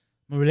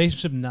 My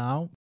relationship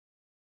now,